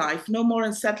and pay life, no more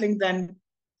unsettling than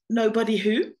nobody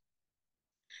who.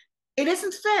 It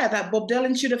isn't fair that Bob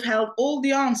Dylan should have held all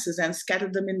the answers and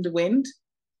scattered them in the wind.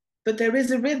 But there is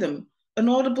a rhythm, an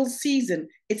audible season,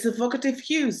 its evocative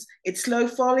hues, its slow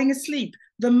falling asleep,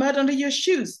 the mud under your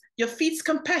shoes, your feet's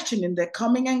compassion in their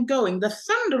coming and going, the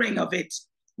thundering of it.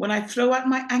 When I throw out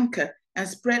my anchor and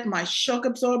spread my shock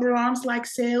absorber arms like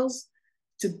sails,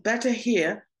 to better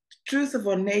hear the truth of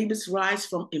our neighbors rise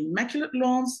from immaculate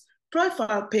lawns,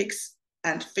 profile pics,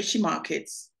 and fishy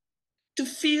markets. To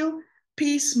feel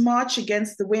peace march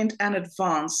against the wind and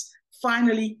advance,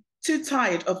 finally too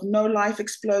tired of no life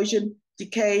explosion,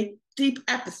 decay, deep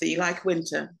apathy like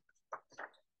winter.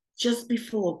 Just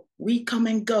before we come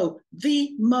and go,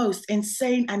 the most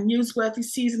insane and newsworthy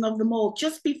season of them all,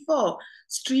 just before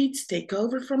streets take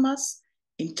over from us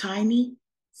in tiny,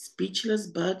 speechless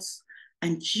buds,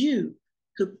 and you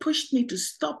who pushed me to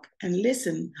stop and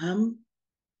listen,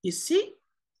 you see?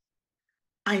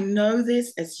 I know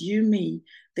this as you, me.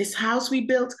 This house we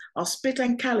built, our spit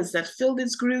and callous that filled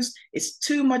its grooves, is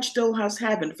too much dollhouse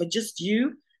heaven for just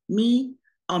you, me,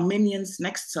 our minions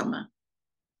next summer.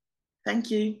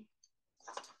 Thank you.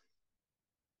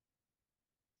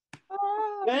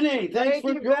 Béné, thanks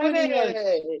for joining us.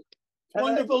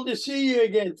 Wonderful to see you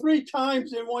again. 3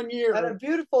 times in 1 year. And a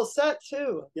beautiful set,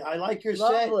 too. Yeah, I like your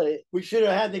Lovely. set. We should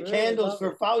have had the Really candles lovely.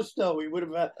 for Fausto. We would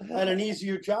have had an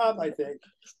easier job, I think.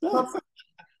 Wonderful.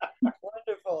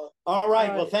 All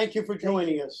right. Well, thank you for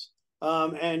joining us.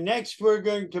 And next, we're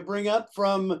going to bring up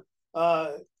from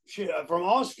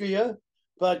Austria,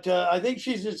 but I think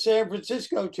she's in San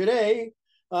Francisco today.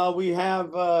 We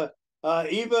have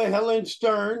Eva Helen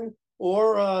Stern,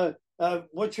 or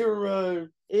what's your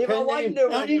Eva Wonder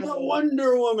Woman. Eva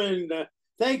Wonder Woman.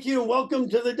 Thank you. Welcome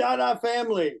to the Dada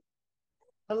family.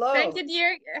 Hello. Thank you,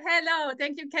 dear. Hello.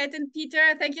 Thank you, Kate and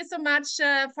Peter. Thank you so much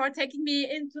for taking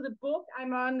me into the book.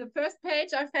 I'm on the first page.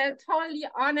 I felt totally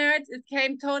honored. It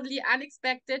came totally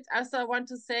unexpected. Also, I want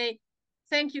to say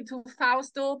thank you to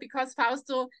Fausto, because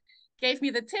Fausto gave me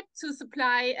the tip to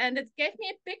supply, and it gave me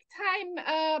a big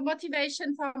time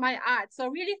motivation for my art. So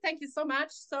really, thank you so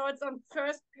much. So it's on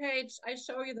first page. I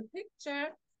show you the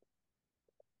picture.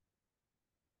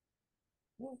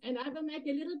 And I will make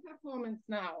a little performance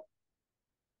now.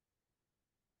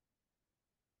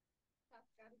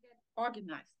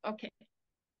 organized. Okay.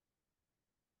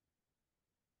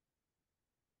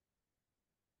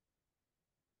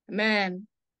 Mankind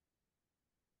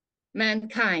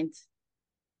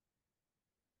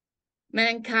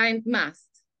must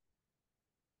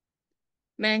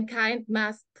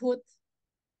put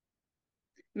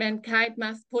mankind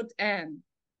must put an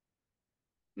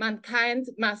end. Mankind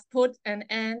must put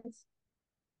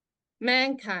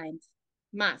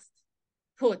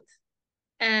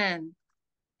an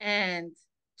end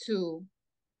to.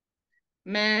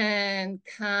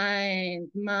 Mankind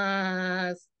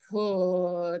must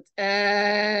put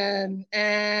an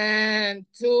end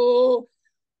to.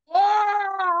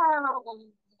 Oh!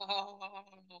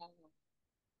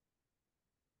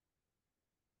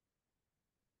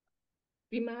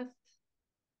 We must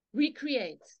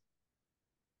recreate.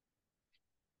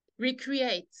 We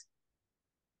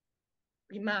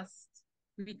must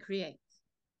recreate.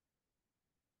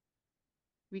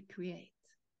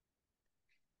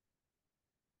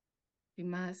 We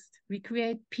must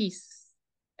recreate peace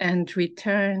and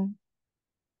return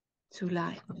to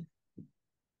life.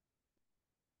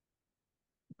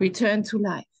 Return to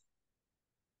life.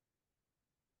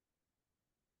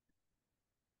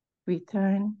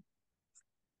 Return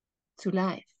to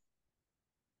life.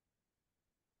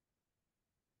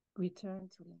 Return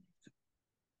to life.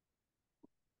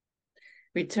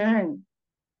 Return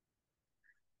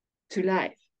to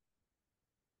life.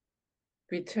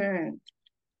 Return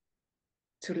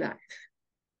to life.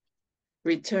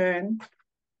 Return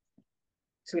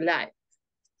to life.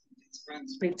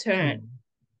 Return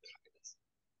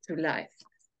to life.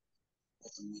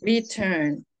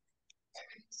 Return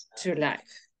to life.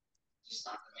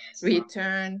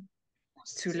 Return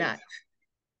to life.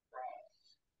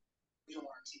 We don't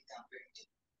want to take down Victim.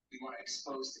 We want to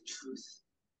expose the truth.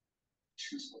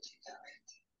 Truth will take down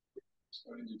Victim.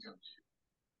 What did you come to you?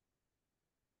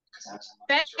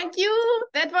 Thank you.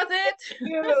 That was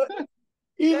it.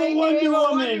 Eva Wonder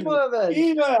Woman.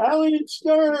 Eva, Helene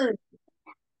Stern.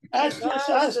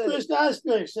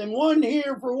 Asterisk. And one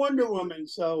here for Wonder Woman.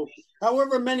 So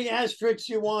however many asterisks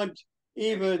you want,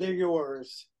 Eva, they're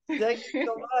yours. Thank you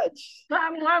so much.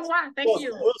 Thank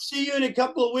you. We'll see you in a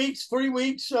couple of weeks, 3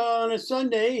 weeks on a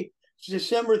Sunday,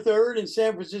 December 3rd in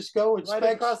San Francisco. Right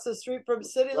across the street from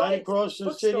City Lights. Right across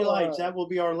from City Lights. That will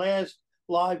be our last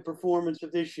live performance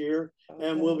of this year. Okay.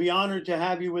 And we'll be honored to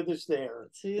have you with us there.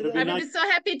 I will be so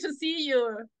happy to see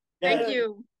you. Thank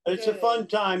you. It's a fun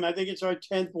time. I think it's our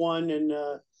 10th one, and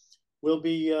we'll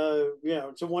be,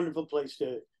 it's a wonderful place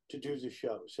to do the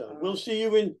show. So we'll see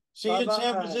you in San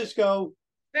Francisco.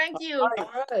 Thank you. All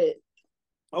right.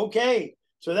 Okay,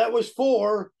 so that was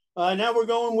 4. Now we're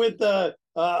going with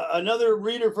another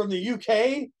reader from the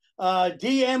UK,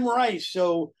 DM Rice.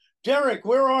 So Derek,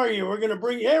 where are you? We're going to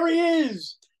bring. There he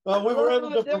is. We were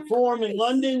able to perform in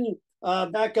London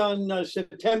back on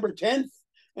September 10th,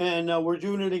 and we're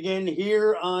doing it again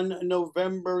here on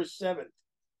November 7th.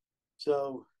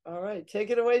 So, all right,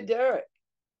 take it away, Derek.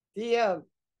 DM.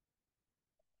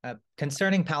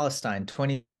 Concerning Palestine,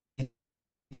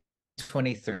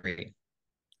 2023.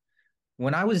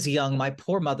 When I was young, my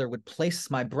poor mother would place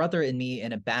my brother and me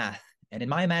in a bath, and in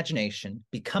my imagination,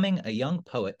 becoming a young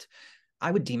poet,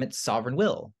 I would deem it sovereign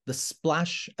will. The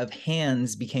splash of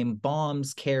hands became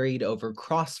bombs carried over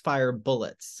crossfire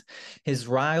bullets. His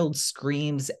riled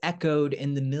screams echoed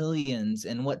in the millions,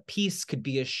 and what peace could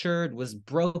be assured was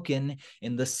broken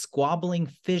in the squabbling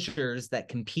fissures that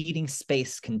competing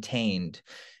space contained.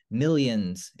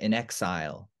 Millions in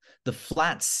exile. The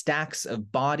flat stacks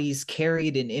of bodies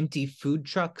carried in empty food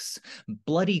trucks,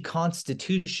 bloody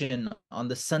constitution on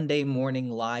the Sunday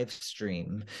morning live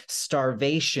stream,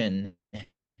 starvation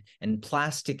and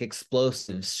plastic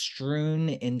explosives strewn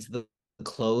into the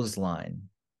clothesline.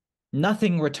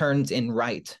 Nothing returns in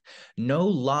right, no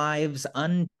lives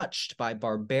untouched by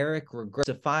barbaric,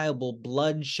 justifiable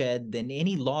bloodshed than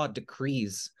any law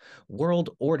decrees,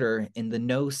 world order in the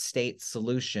no-state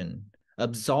solution,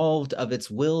 absolved of its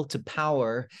will to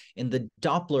power in the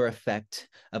Doppler effect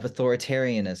of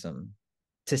authoritarianism.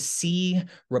 To see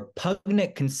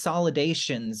repugnant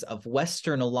consolidations of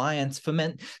Western alliance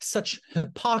foment such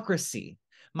hypocrisy,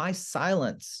 my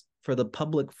silence for the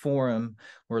public forum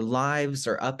where lives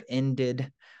are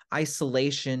upended,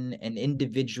 isolation and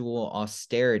individual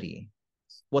austerity.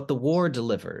 What the war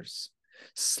delivers.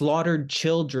 Slaughtered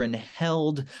children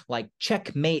held like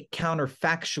checkmate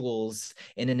counterfactuals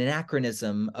in an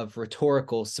anachronism of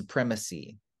rhetorical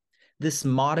supremacy. This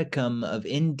modicum of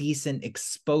indecent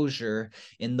exposure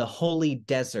in the holy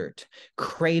desert,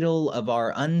 cradle of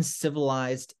our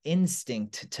uncivilized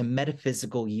instinct to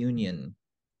metaphysical union.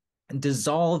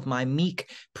 dissolve my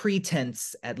meek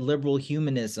pretense at liberal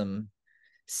humanism,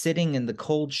 sitting in the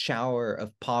cold shower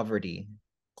of poverty,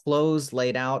 clothes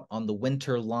laid out on the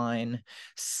winter line,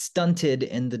 stunted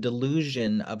in the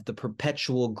delusion of the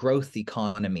perpetual growth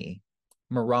economy,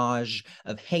 mirage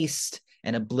of haste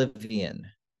and oblivion,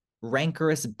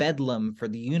 rancorous bedlam for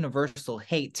the universal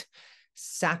hate.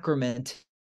 Sacrament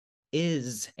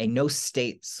is a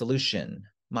no-state solution.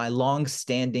 My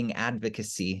long-standing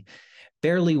advocacy,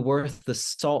 barely worth the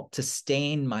salt to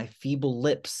stain my feeble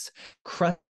lips,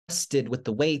 crusted with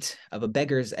the weight of a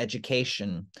beggar's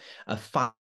education, a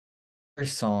fire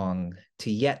song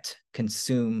to yet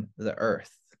consume the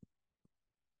earth.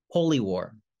 Holy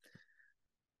war.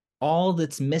 All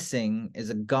that's missing is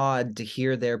a God to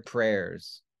hear their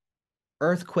prayers.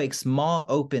 Earthquakes maw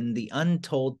open the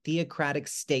untold theocratic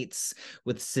states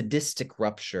with sadistic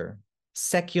rupture.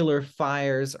 Secular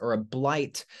fires are a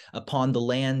blight upon the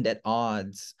land at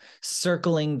odds,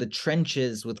 circling the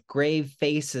trenches with grave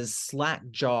faces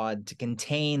slack-jawed to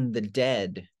contain the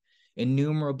dead.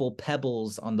 Innumerable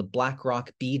pebbles on the black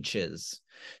rock beaches,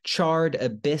 charred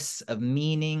abyss of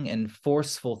meaning and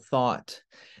forceful thought,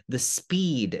 the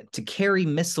speed to carry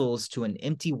missiles to an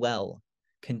empty well,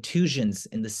 contusions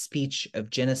in the speech of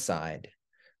genocide.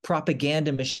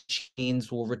 Propaganda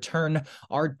machines will return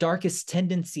our darkest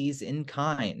tendencies in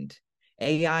kind.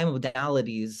 AI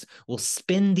modalities will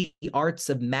spin the arts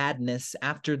of madness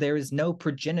after there is no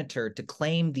progenitor to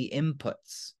claim the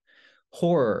inputs.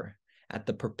 Horror at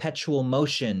the perpetual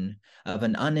motion of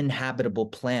an uninhabitable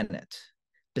planet.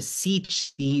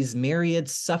 Beseech these myriad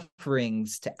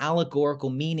sufferings to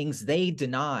allegorical meanings they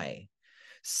deny.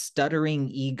 Stuttering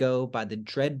ego by the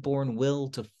dread-born will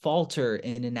to falter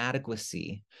in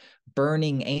inadequacy,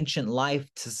 burning ancient life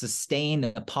to sustain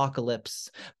apocalypse,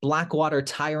 blackwater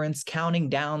tyrants counting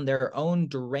down their own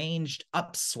deranged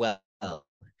upswell,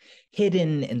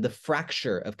 hidden in the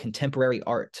fracture of contemporary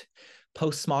art.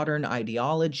 Postmodern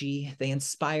ideology, they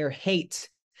inspire hate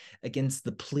against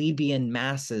the plebeian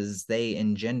masses they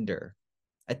engender.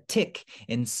 A tick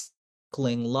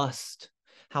encircling lust,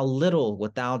 how little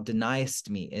what thou deniest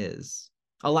me is.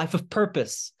 A life of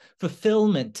purpose,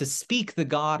 fulfillment to speak the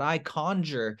God I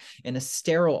conjure in a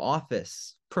sterile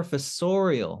office,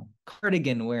 professorial,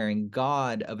 cardigan-wearing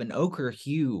God of an ochre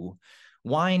hue,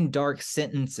 wine-dark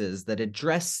sentences that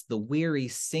address the weary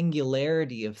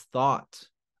singularity of thought.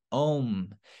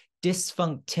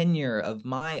 Dysfunct tenure of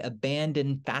my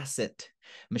abandoned facet,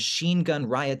 machine gun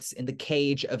riots in the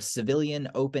cage of civilian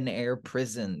open-air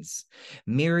prisons,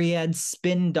 myriad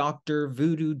spin doctor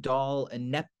voodoo doll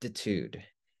ineptitude,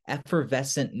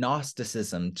 effervescent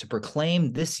Gnosticism to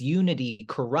proclaim this unity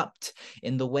corrupt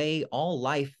in the way all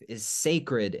life is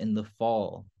sacred in the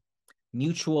fall.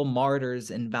 Mutual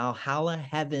martyrs in Valhalla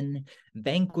heaven,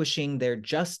 vanquishing their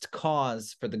just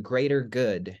cause for the greater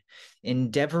good,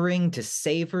 endeavoring to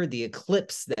savor the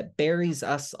eclipse that buries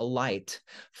us alight,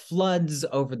 floods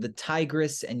over the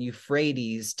Tigris and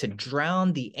Euphrates to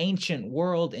drown the ancient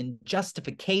world in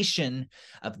justification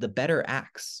of the better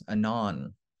acts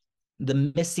anon.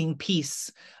 The missing piece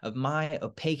of my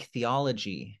opaque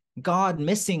theology, God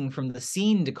missing from the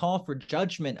scene to call for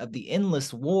judgment of the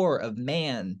endless war of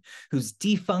man, whose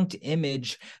defunct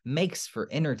image makes for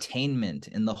entertainment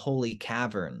in the holy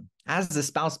cavern, as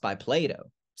espoused by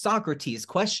Plato. Socrates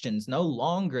questions no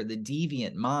longer the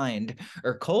deviant mind,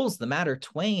 or culls the matter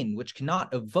twain, which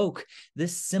cannot evoke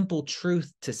this simple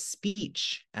truth to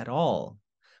speech at all,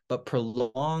 but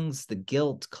prolongs the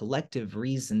guilt collective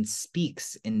reason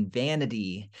speaks in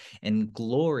vanity and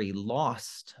glory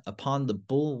lost upon the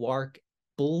bulwark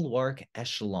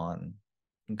echelon.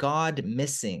 God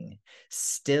missing,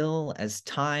 still as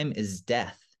time is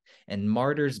death, and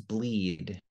martyrs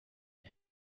bleed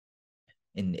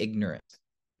in ignorance.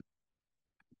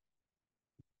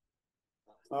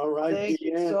 All right. Thank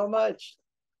you so much.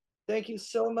 Thank you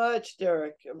so much,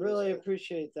 Derek. I really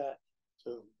appreciate that.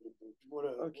 So what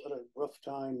a rough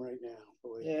time right now.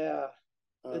 Boy. Yeah.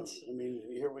 I mean,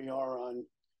 here we are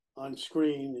on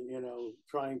screen,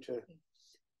 trying to,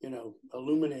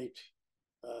 illuminate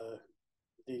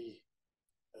the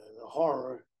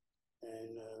horror,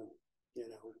 and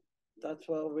that's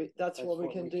what we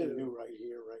can do right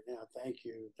here, right now. Thank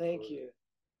you. Thank you.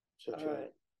 Such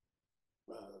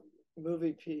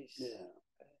movie piece. Yeah.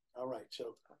 All right.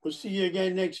 So we'll see you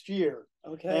again next year.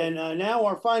 Okay. And now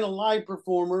our final live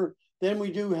performer. Then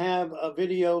we do have a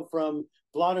video from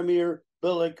Volodymyr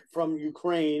Bilyk from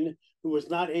Ukraine, who was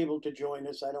not able to join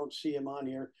us. I don't see him on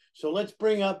here. So let's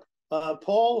bring up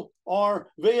Poul R.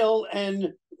 Weile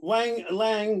and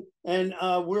Wang, and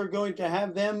we're going to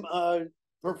have them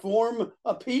perform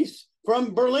a piece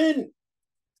from Berlin.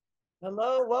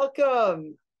 Hello,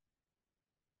 welcome.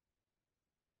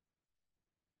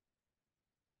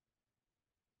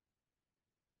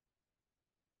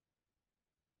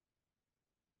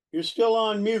 You're still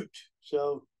on mute,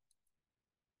 so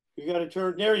you got to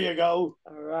turn. There you go.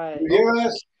 All right. You hear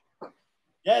us?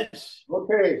 Yes.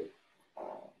 Okay.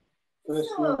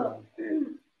 So,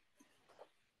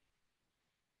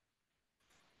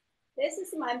 this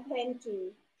is my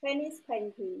painting, Chinese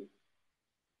painting.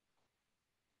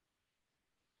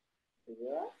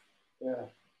 Yeah. Yeah.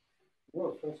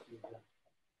 Oh, first.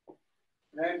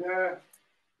 And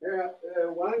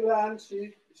Wang,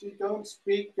 she don't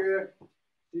speak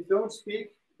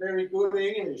very good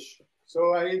English.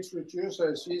 So I introduce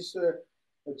her. She's a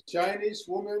Chinese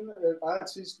woman, an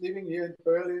artist living here in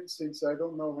Berlin since I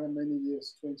don't know how many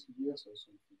years, 20 years or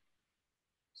something.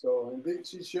 So, and then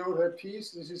she showed her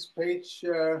piece. This is page,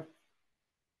 what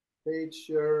page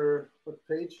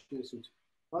is it?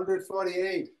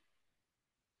 148.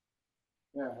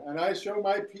 Yeah, and I show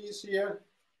my piece here.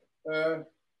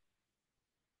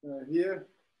 Here,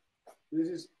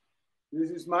 this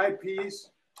is my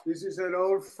piece. This is an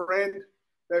old friend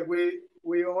that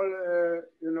we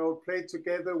all played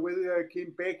together with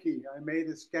Kim Becky. I made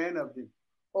a scan of him.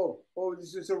 Oh,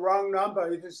 this is a wrong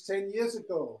number. It is 10 years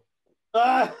ago.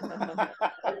 I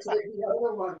take the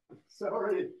other one.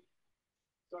 Sorry.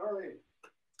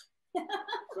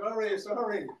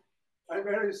 I'm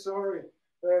very sorry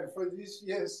for this.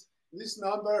 Yes, this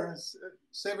number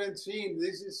 17.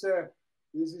 This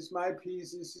is my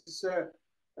piece. This is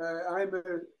I'm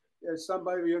as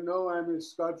somebody you know. I'm a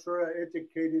sculptor,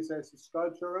 educated as a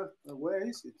sculptor. Where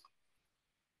is it?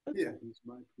 Here is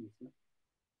my piece.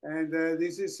 And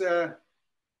this is a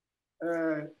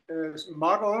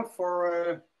model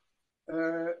for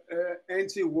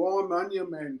anti-war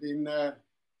monument in a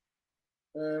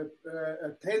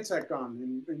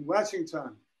Pentagon in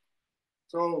Washington.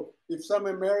 So if some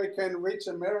rich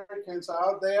Americans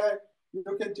out there, you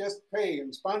can just pay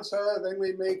and sponsor, then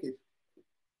we make it.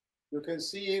 You can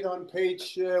see it on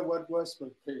page, what was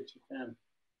the page again?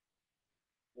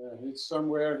 It's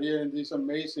somewhere here in this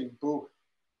amazing book.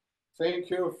 Thank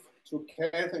you to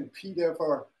Kath and Peter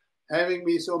for having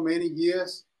me so many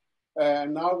years.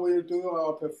 Now we'll do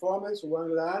our performance,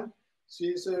 Gülan.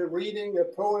 She's reading a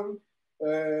poem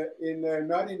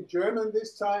not in German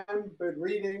this time, but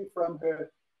reading from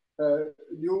her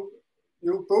new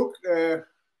book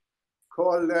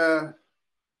called The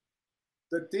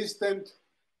Distant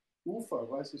Ufer.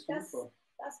 Was ist Ufer?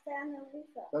 Das ferne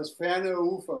Ufer. Das ferne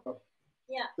Ufer.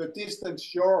 Yeah. The distant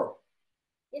shore.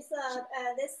 It's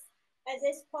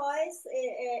this point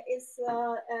is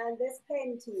this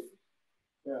painting.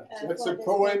 Yeah, that's a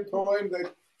poem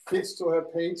that fits to her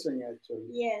painting actually.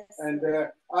 Yes. And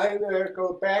I'll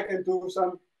go back and do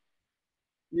some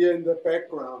here in the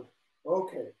background.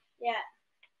 Okay. Yeah.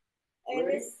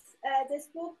 This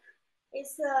book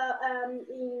is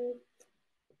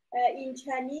in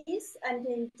Chinese and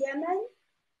in German,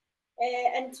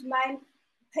 and my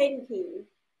painting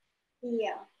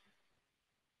here.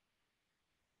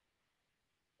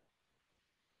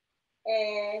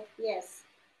 Yes.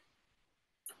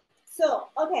 So,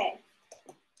 okay.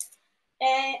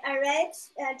 I read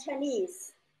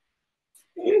Chinese.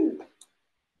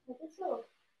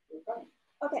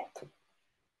 Okay.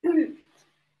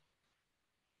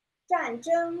 战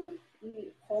争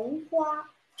与红花，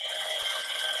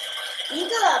一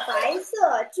个白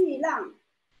色巨浪，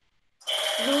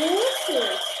如此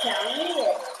强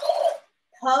烈，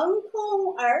腾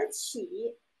空而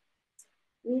起。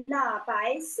那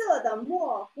白色的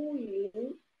蘑菇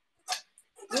云，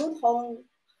如同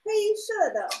黑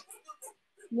色的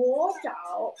魔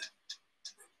爪，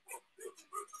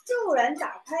骤然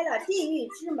打开了地狱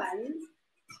之门。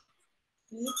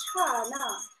一刹那，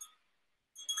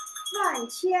万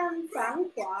千繁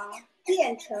华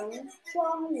变成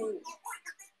荒芜，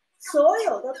所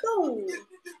有的动物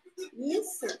已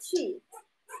死去，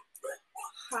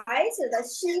孩子的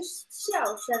嬉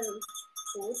笑声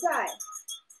不在，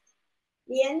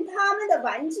连他们的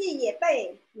玩具也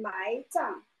被埋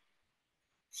葬，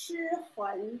尸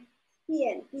魂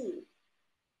遍地，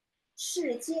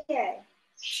世界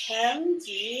沉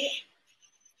寂，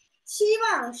希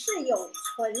望是有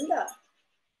存的。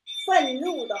愤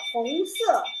怒的红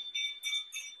色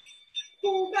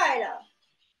铺盖了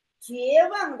绝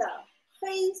望的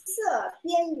黑色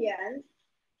边缘，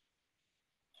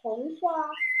红花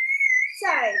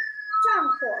在战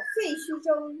火废墟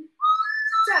中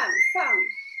绽放，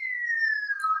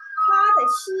它的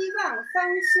希望芳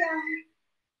香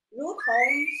如同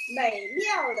美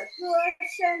妙的歌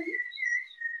声，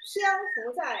漂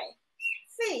浮在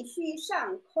废墟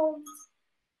上空，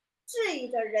治愈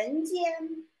着人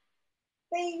间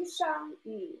悲伤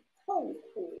与痛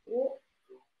苦。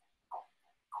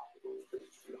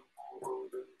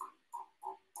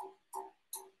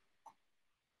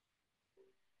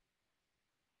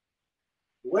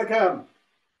Welcome.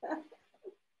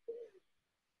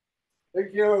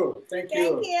 Thank you. Thank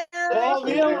you.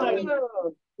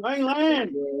 Oh, Wang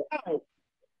Lan. Wow.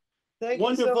 Thank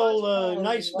Wonderful, you so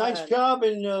much, nice job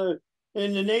in the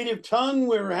native tongue.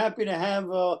 We're happy to have,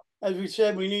 as we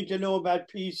said, we need to know about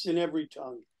peace in every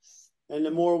tongue, and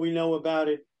the more we know about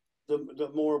it, the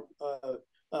more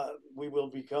we will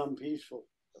become peaceful.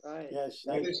 Right. Yes,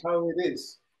 that is how it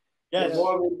is. Yes. The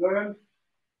more we learn,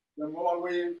 the more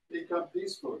we become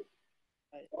peaceful.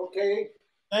 Okay.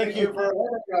 Thank you for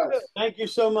having us. Thank you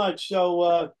so much.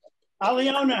 So,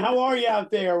 Aliona, how are you out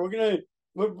there?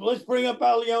 Let's bring up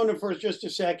Aliona for just a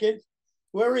second.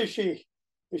 Where is she?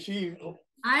 Is she?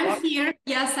 I'm here.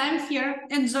 Yes, I'm here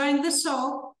enjoying the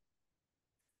show.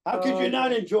 How could you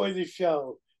not enjoy the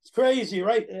show? It's crazy,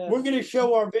 right? Yeah. We're going to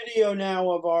show our video now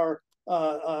of our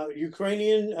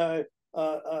Ukrainian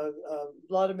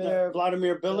Volodymyr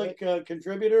Bilyk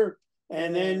contributor,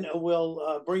 and then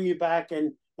we'll bring you back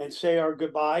and say our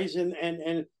goodbyes.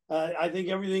 And I think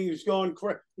everything is going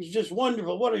correct. It's just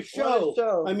wonderful. What a show!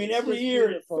 I mean, every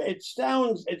year it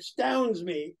astounds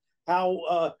me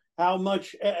how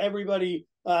much everybody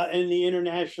in the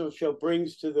international show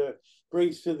brings to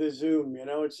the Zoom. You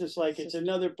know, it's just like it's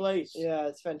another place. Yeah,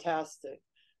 it's fantastic.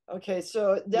 Okay,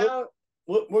 so now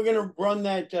we're going to run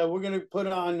that. We're going to put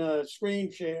on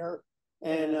screen share,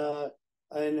 and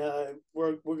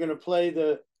we're going to play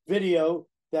the video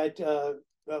that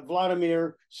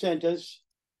Volodymyr sent us.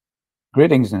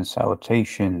 Greetings and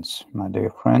salutations, my dear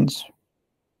friends.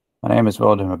 My name is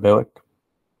Volodymyr Bilyk.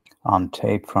 On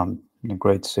tape from the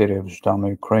great city of Zhytomyr,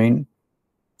 Ukraine.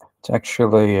 It's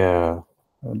actually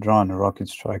drawing a rocket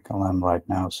strike alarm right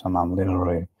now, so I'm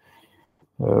literally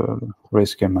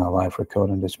risking my life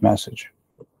recording this message.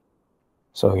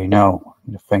 So you know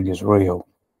the thing is real.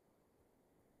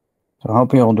 So I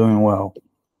hope you're all doing well.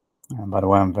 And by the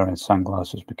way, I'm wearing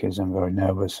sunglasses because I'm very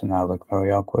nervous and I look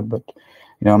very awkward, but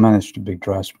you know, I managed to be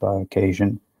dressed by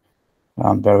occasion.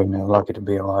 I'm very lucky to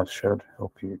be alive, shirt.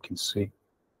 Hope you can see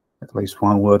at least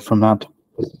one word from that.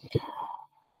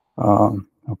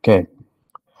 Okay,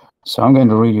 so I'm going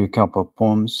to read you a couple of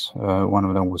poems. One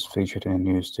of them was featured in the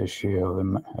newest issue of the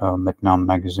MAINTENANT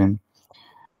magazine,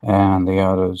 and the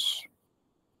others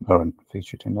weren't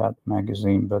featured in that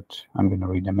magazine, but I'm going to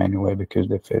read them anyway because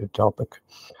they fit the topic.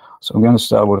 So I'm going to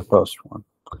start with the first one.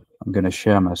 I'm going to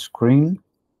share my screen,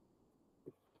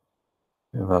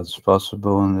 if that's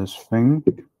possible in this thing.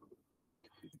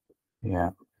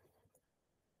 Yeah.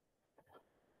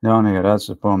 Down here, that's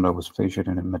the poem that was featured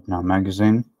in the MAINTENANT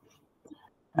magazine.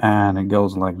 And it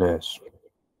goes like this.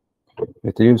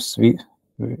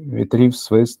 Вітрів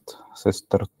свист,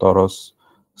 сестер Торос,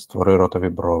 створи ротові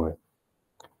брови.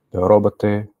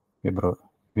 Роботи,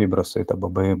 віброси та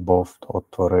боби, бов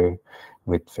отвори,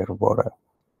 витвір воре.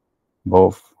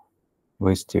 Бов,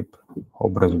 вистіп,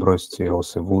 образ брості,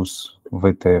 оси вуз,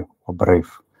 вити,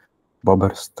 обрив.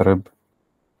 Бобер стриб,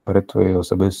 бритви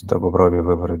особисто боброві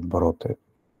виворить бороти.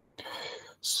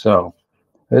 So,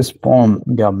 this poem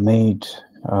got made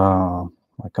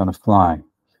like on a fly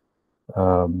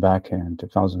back in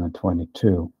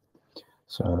 2022.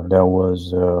 So that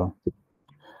was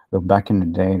back in the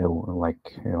day,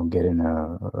 like, you know, getting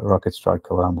a rocket strike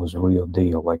alarm was a real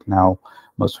deal. Like now,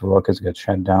 most of the rockets get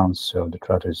shut down, so the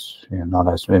threat is, you know, not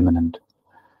as imminent.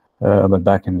 But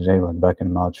back in the day, like back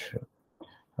in March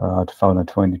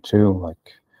 2022,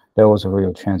 like there was a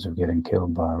real chance of getting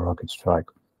killed by a rocket strike.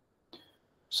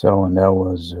 So, and that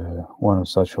was one of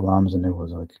such alarms, and it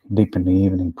was like deep in the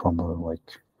evening, probably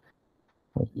like,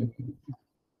 you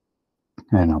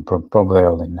know, probably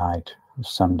early night.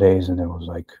 Some days, and it was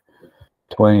like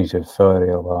 20 to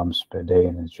 30 alarms per day,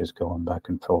 and it's just going back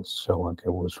and forth. So, like,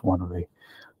 it was one of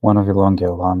the longer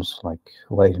alarms, like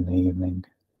late in the evening,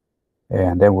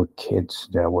 and there were kids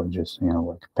that were just, you know,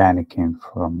 like panicking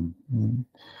from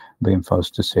being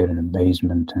forced to sit in a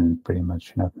basement and pretty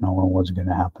much not knowing what's going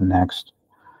to happen next.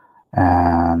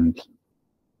 And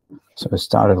so I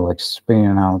started like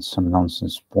spinning out some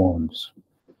nonsense poems,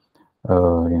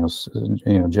 you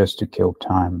know, just to kill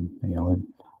time. You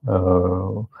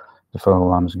know, the phone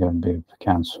alarm is going to be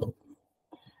canceled,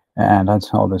 and that's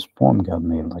how this poem got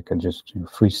made. Like I just, you know,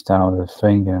 freestyled the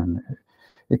thing, and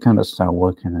it kind of started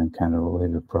working and kind of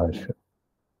relieved the pressure.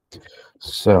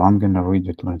 So I'm going to read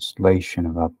the translation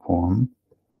of that poem.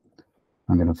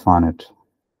 I'm going to find it.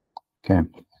 Okay.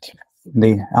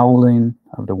 The howling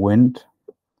of the wind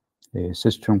the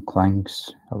sistrum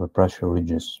clanks of the pressure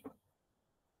ridges,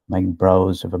 make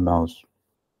brows of a mouse,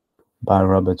 by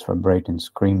Roberts vibrating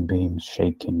screen beams,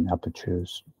 shaking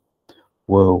apertures.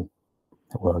 Woe,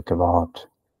 the work of art.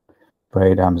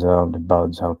 Braid arms out the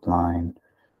bud's outline,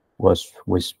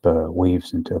 whisper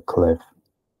weaves into a cliff.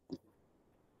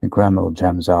 The Gremel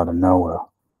jams out of nowhere,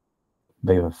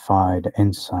 vivified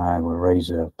inside with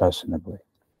razor personably.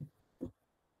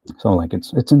 So like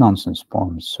it's a nonsense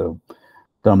poem, so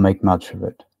don't make much of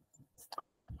it.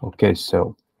 Okay,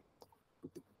 so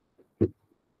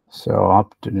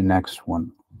up to the next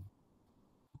one.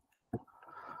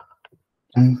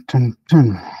 Dun, dun,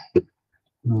 dun.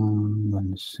 Let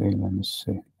me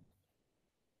see.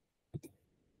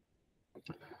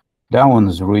 That one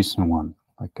is a recent one.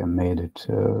 Like I made it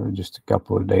just a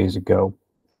couple of days ago.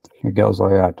 It goes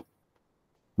like that.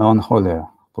 Меланхолія,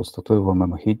 пустотливо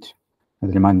мимохідь,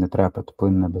 недрімання трепет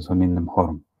плине безгомінним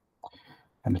хором.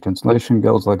 And the translation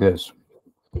goes like this.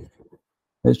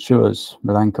 It shows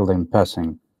melancholy in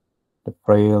passing. The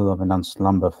frail of an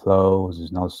unslumber flows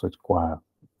is no sweet choir.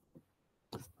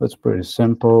 It's pretty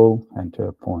simple and to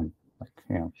a point. Like,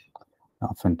 you know,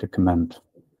 nothing to comment.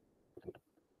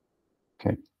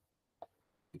 Okay.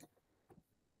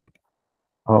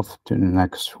 Off to the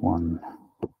next one.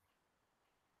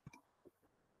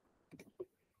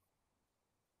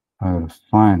 I gotta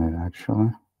find it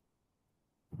actually.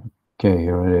 Okay,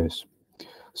 here it is.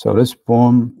 So this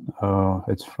poem,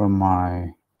 it's from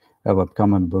my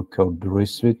upcoming book called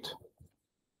Drisvit.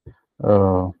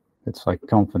 It's like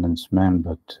confidence man,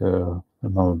 but in a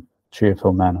more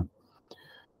cheerful manner.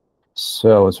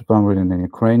 So it's a poem written in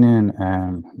Ukrainian,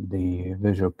 and the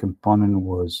visual component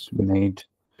was made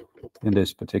in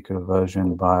this particular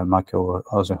version by Michael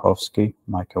Orzechowski,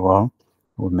 Michael.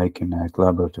 We're making a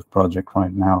collaborative project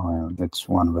right now, and it's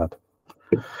one of that.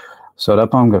 So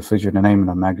that poem got featured in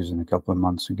a magazine a couple of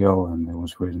months ago, and it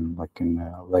was written like in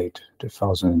late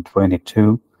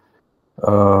 2022,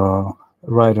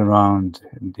 right around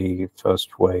the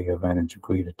first wave of energy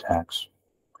greed attacks.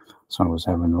 So I was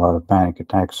having a lot of panic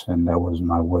attacks, and that was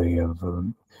my way of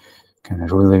kind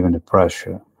of relieving the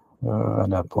pressure at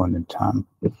that point in time.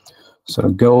 So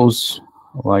it goes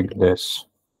like this.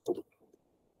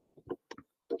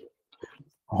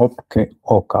 Hopke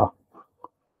oka.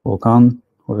 Вулкан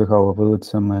увігав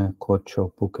вулицями, клочо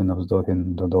пуки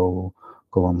навздогін додолу,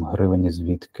 колом гривені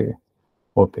звідки.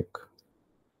 Опік.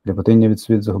 Репотиння від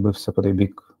світ загубився по той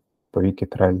бік, повіки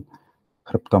трель,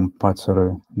 хребтом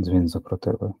пацери дзвін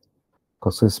закрутили.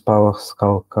 Коси спалах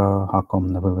скалка, гаком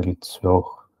на виворіт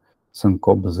свьох,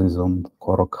 синкоб зизом,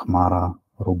 корок хмара,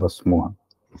 руба смуга.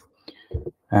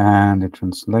 And the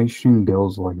translation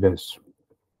goes like this.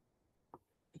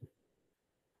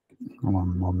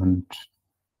 One moment.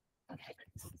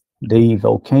 The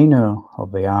volcano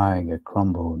of the eye got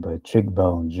crumbled by a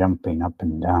cheekbone jumping up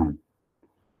and down.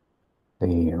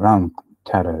 The round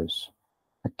tatters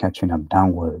are catching up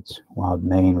downwards, while the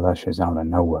mane lashes out of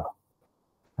nowhere.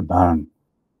 A burn.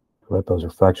 The ripple's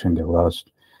reflection get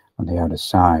lost on the other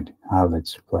side.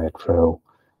 Eyelids play a trill.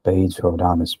 Beads roll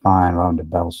down the spine round the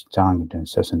bell's tongue into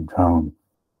incessant drone.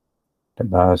 The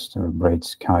burst of a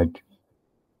braid's kite.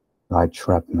 Light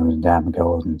shrapnel's dam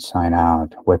goes inside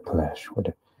out, whiplash with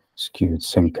a skewed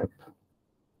syncope.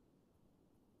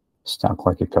 Stuck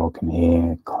like a coke in the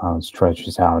air, cloud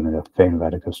stretches out in a thin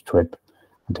vertical strip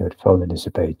until it fully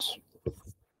dissipates.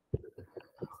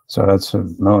 So that's a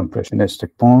more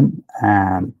impressionistic poem,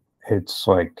 and it's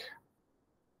like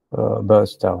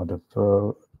burst out of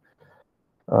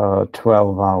a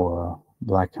 12-hour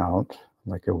blackout,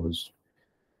 like it was.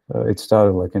 It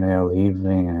started like in the early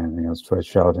evening, and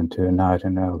stretched out into the night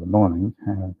and early morning.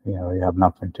 And you have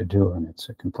nothing to do, and it's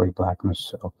a complete blackness.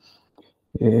 So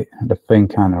the thing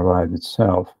kind of rides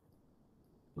itself.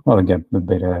 Well, I get a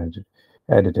bit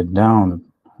edited down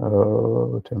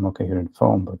to make it here in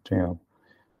film, but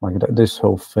like this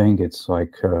whole thing, it's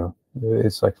like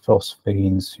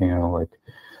phosphenes, like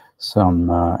some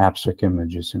abstract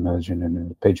images emerging in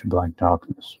a pitch black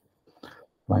darkness,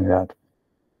 like that.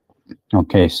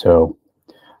 Okay, so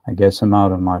I guess I'm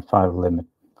out of my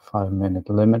 5-minute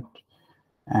limit,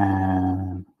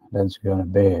 and that's gonna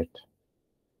be it.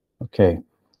 Okay,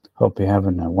 hope you're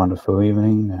having a wonderful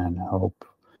evening, and I hope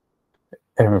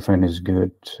everything is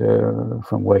good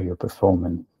from where you're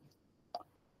performing.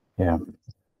 Yeah,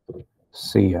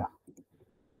 see ya.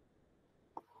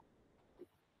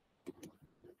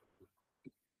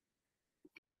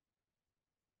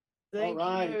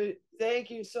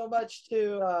 Thank you so much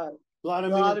to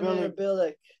Volodymyr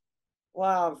Bilyk.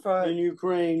 Wow, in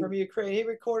Ukraine. From Ukraine. He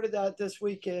recorded that this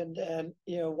weekend, and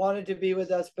wanted to be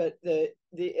with us, but the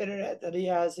internet that he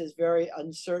has is very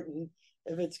uncertain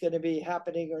if it's going to be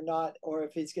happening or not, or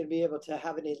if he's going to be able to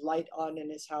have any light on in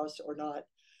his house or not.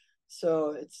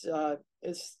 So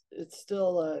it's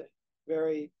still a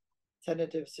very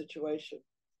tentative situation.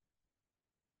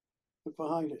 Look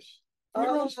behind us.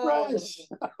 Oh, Express.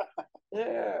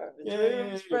 There, the Yay.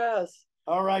 Dream Express.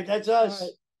 All right, that's us.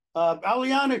 All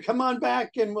Aliana, come on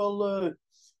back, and we'll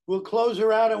close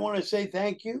her out. I want to say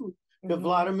thank you to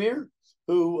Volodymyr,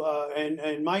 who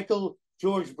and Michael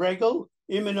George Bregel,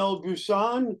 Imanol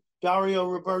Buisan, Dario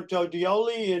Roberto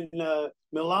Dioli in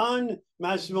Milan,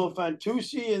 Massimo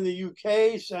Fantuzzi in the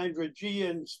UK, Sandra G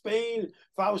in Spain,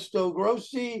 Fausto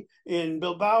Grossi in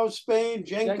Bilbao, Spain,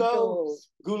 Genco,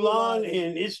 Gülan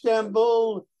in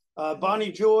Istanbul,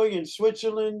 Boni Joy in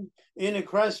Switzerland, Ina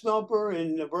Krasnoper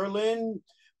in Berlin,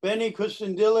 Béné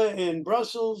Kusendila in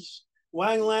Brussels,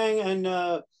 Wang and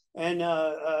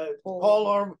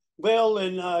Paul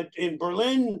Weile in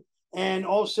Berlin, and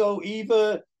also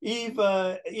Eva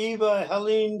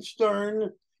Helene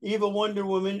Stern, Eva Wonder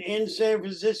Woman in San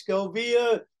Francisco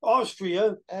via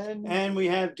Austria, and we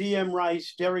have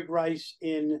Derek Rice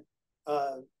in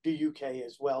the UK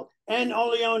as well, and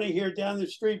Oleona here down the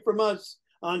street from us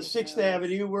on 6th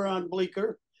Avenue. We're on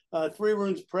Bleecker, Three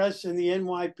Rooms Press and the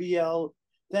NYPL.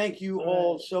 Thank you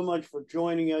all so much for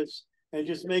joining us and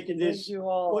just making this,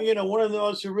 well, one of the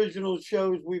most original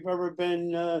shows we've ever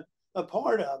been a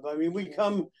part of. I mean, we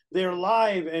come there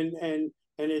live, and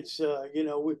it's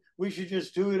we should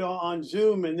just do it on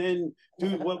Zoom and then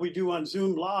do what we do on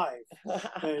Zoom live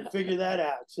and figure that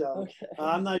out. So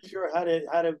I'm not sure how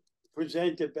to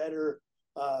present a better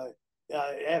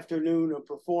afternoon of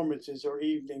performances or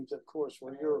evenings, of course,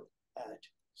 where you're at.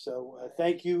 So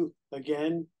thank you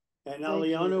again. And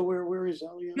Aliana, where is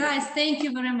Aliana? Guys, thank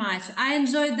you very much. I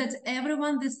enjoyed that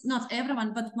everyone, not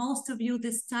everyone, but most of you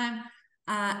this time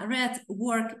read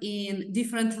work in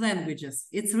different languages.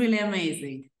 It's really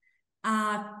amazing.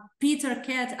 Peter,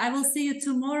 Kat, I will see you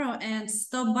tomorrow, and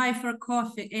stop by for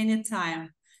coffee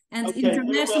anytime. And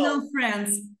international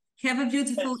friends, have a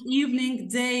beautiful evening,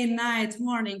 day, night,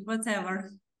 morning,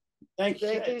 whatever. Thank you,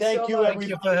 everybody. Thank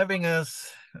you for having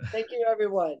us. Thank you,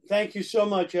 everyone. Thank you so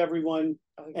much, everyone.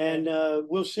 And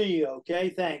we'll see you, okay?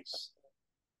 Thanks.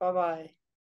 Bye-bye.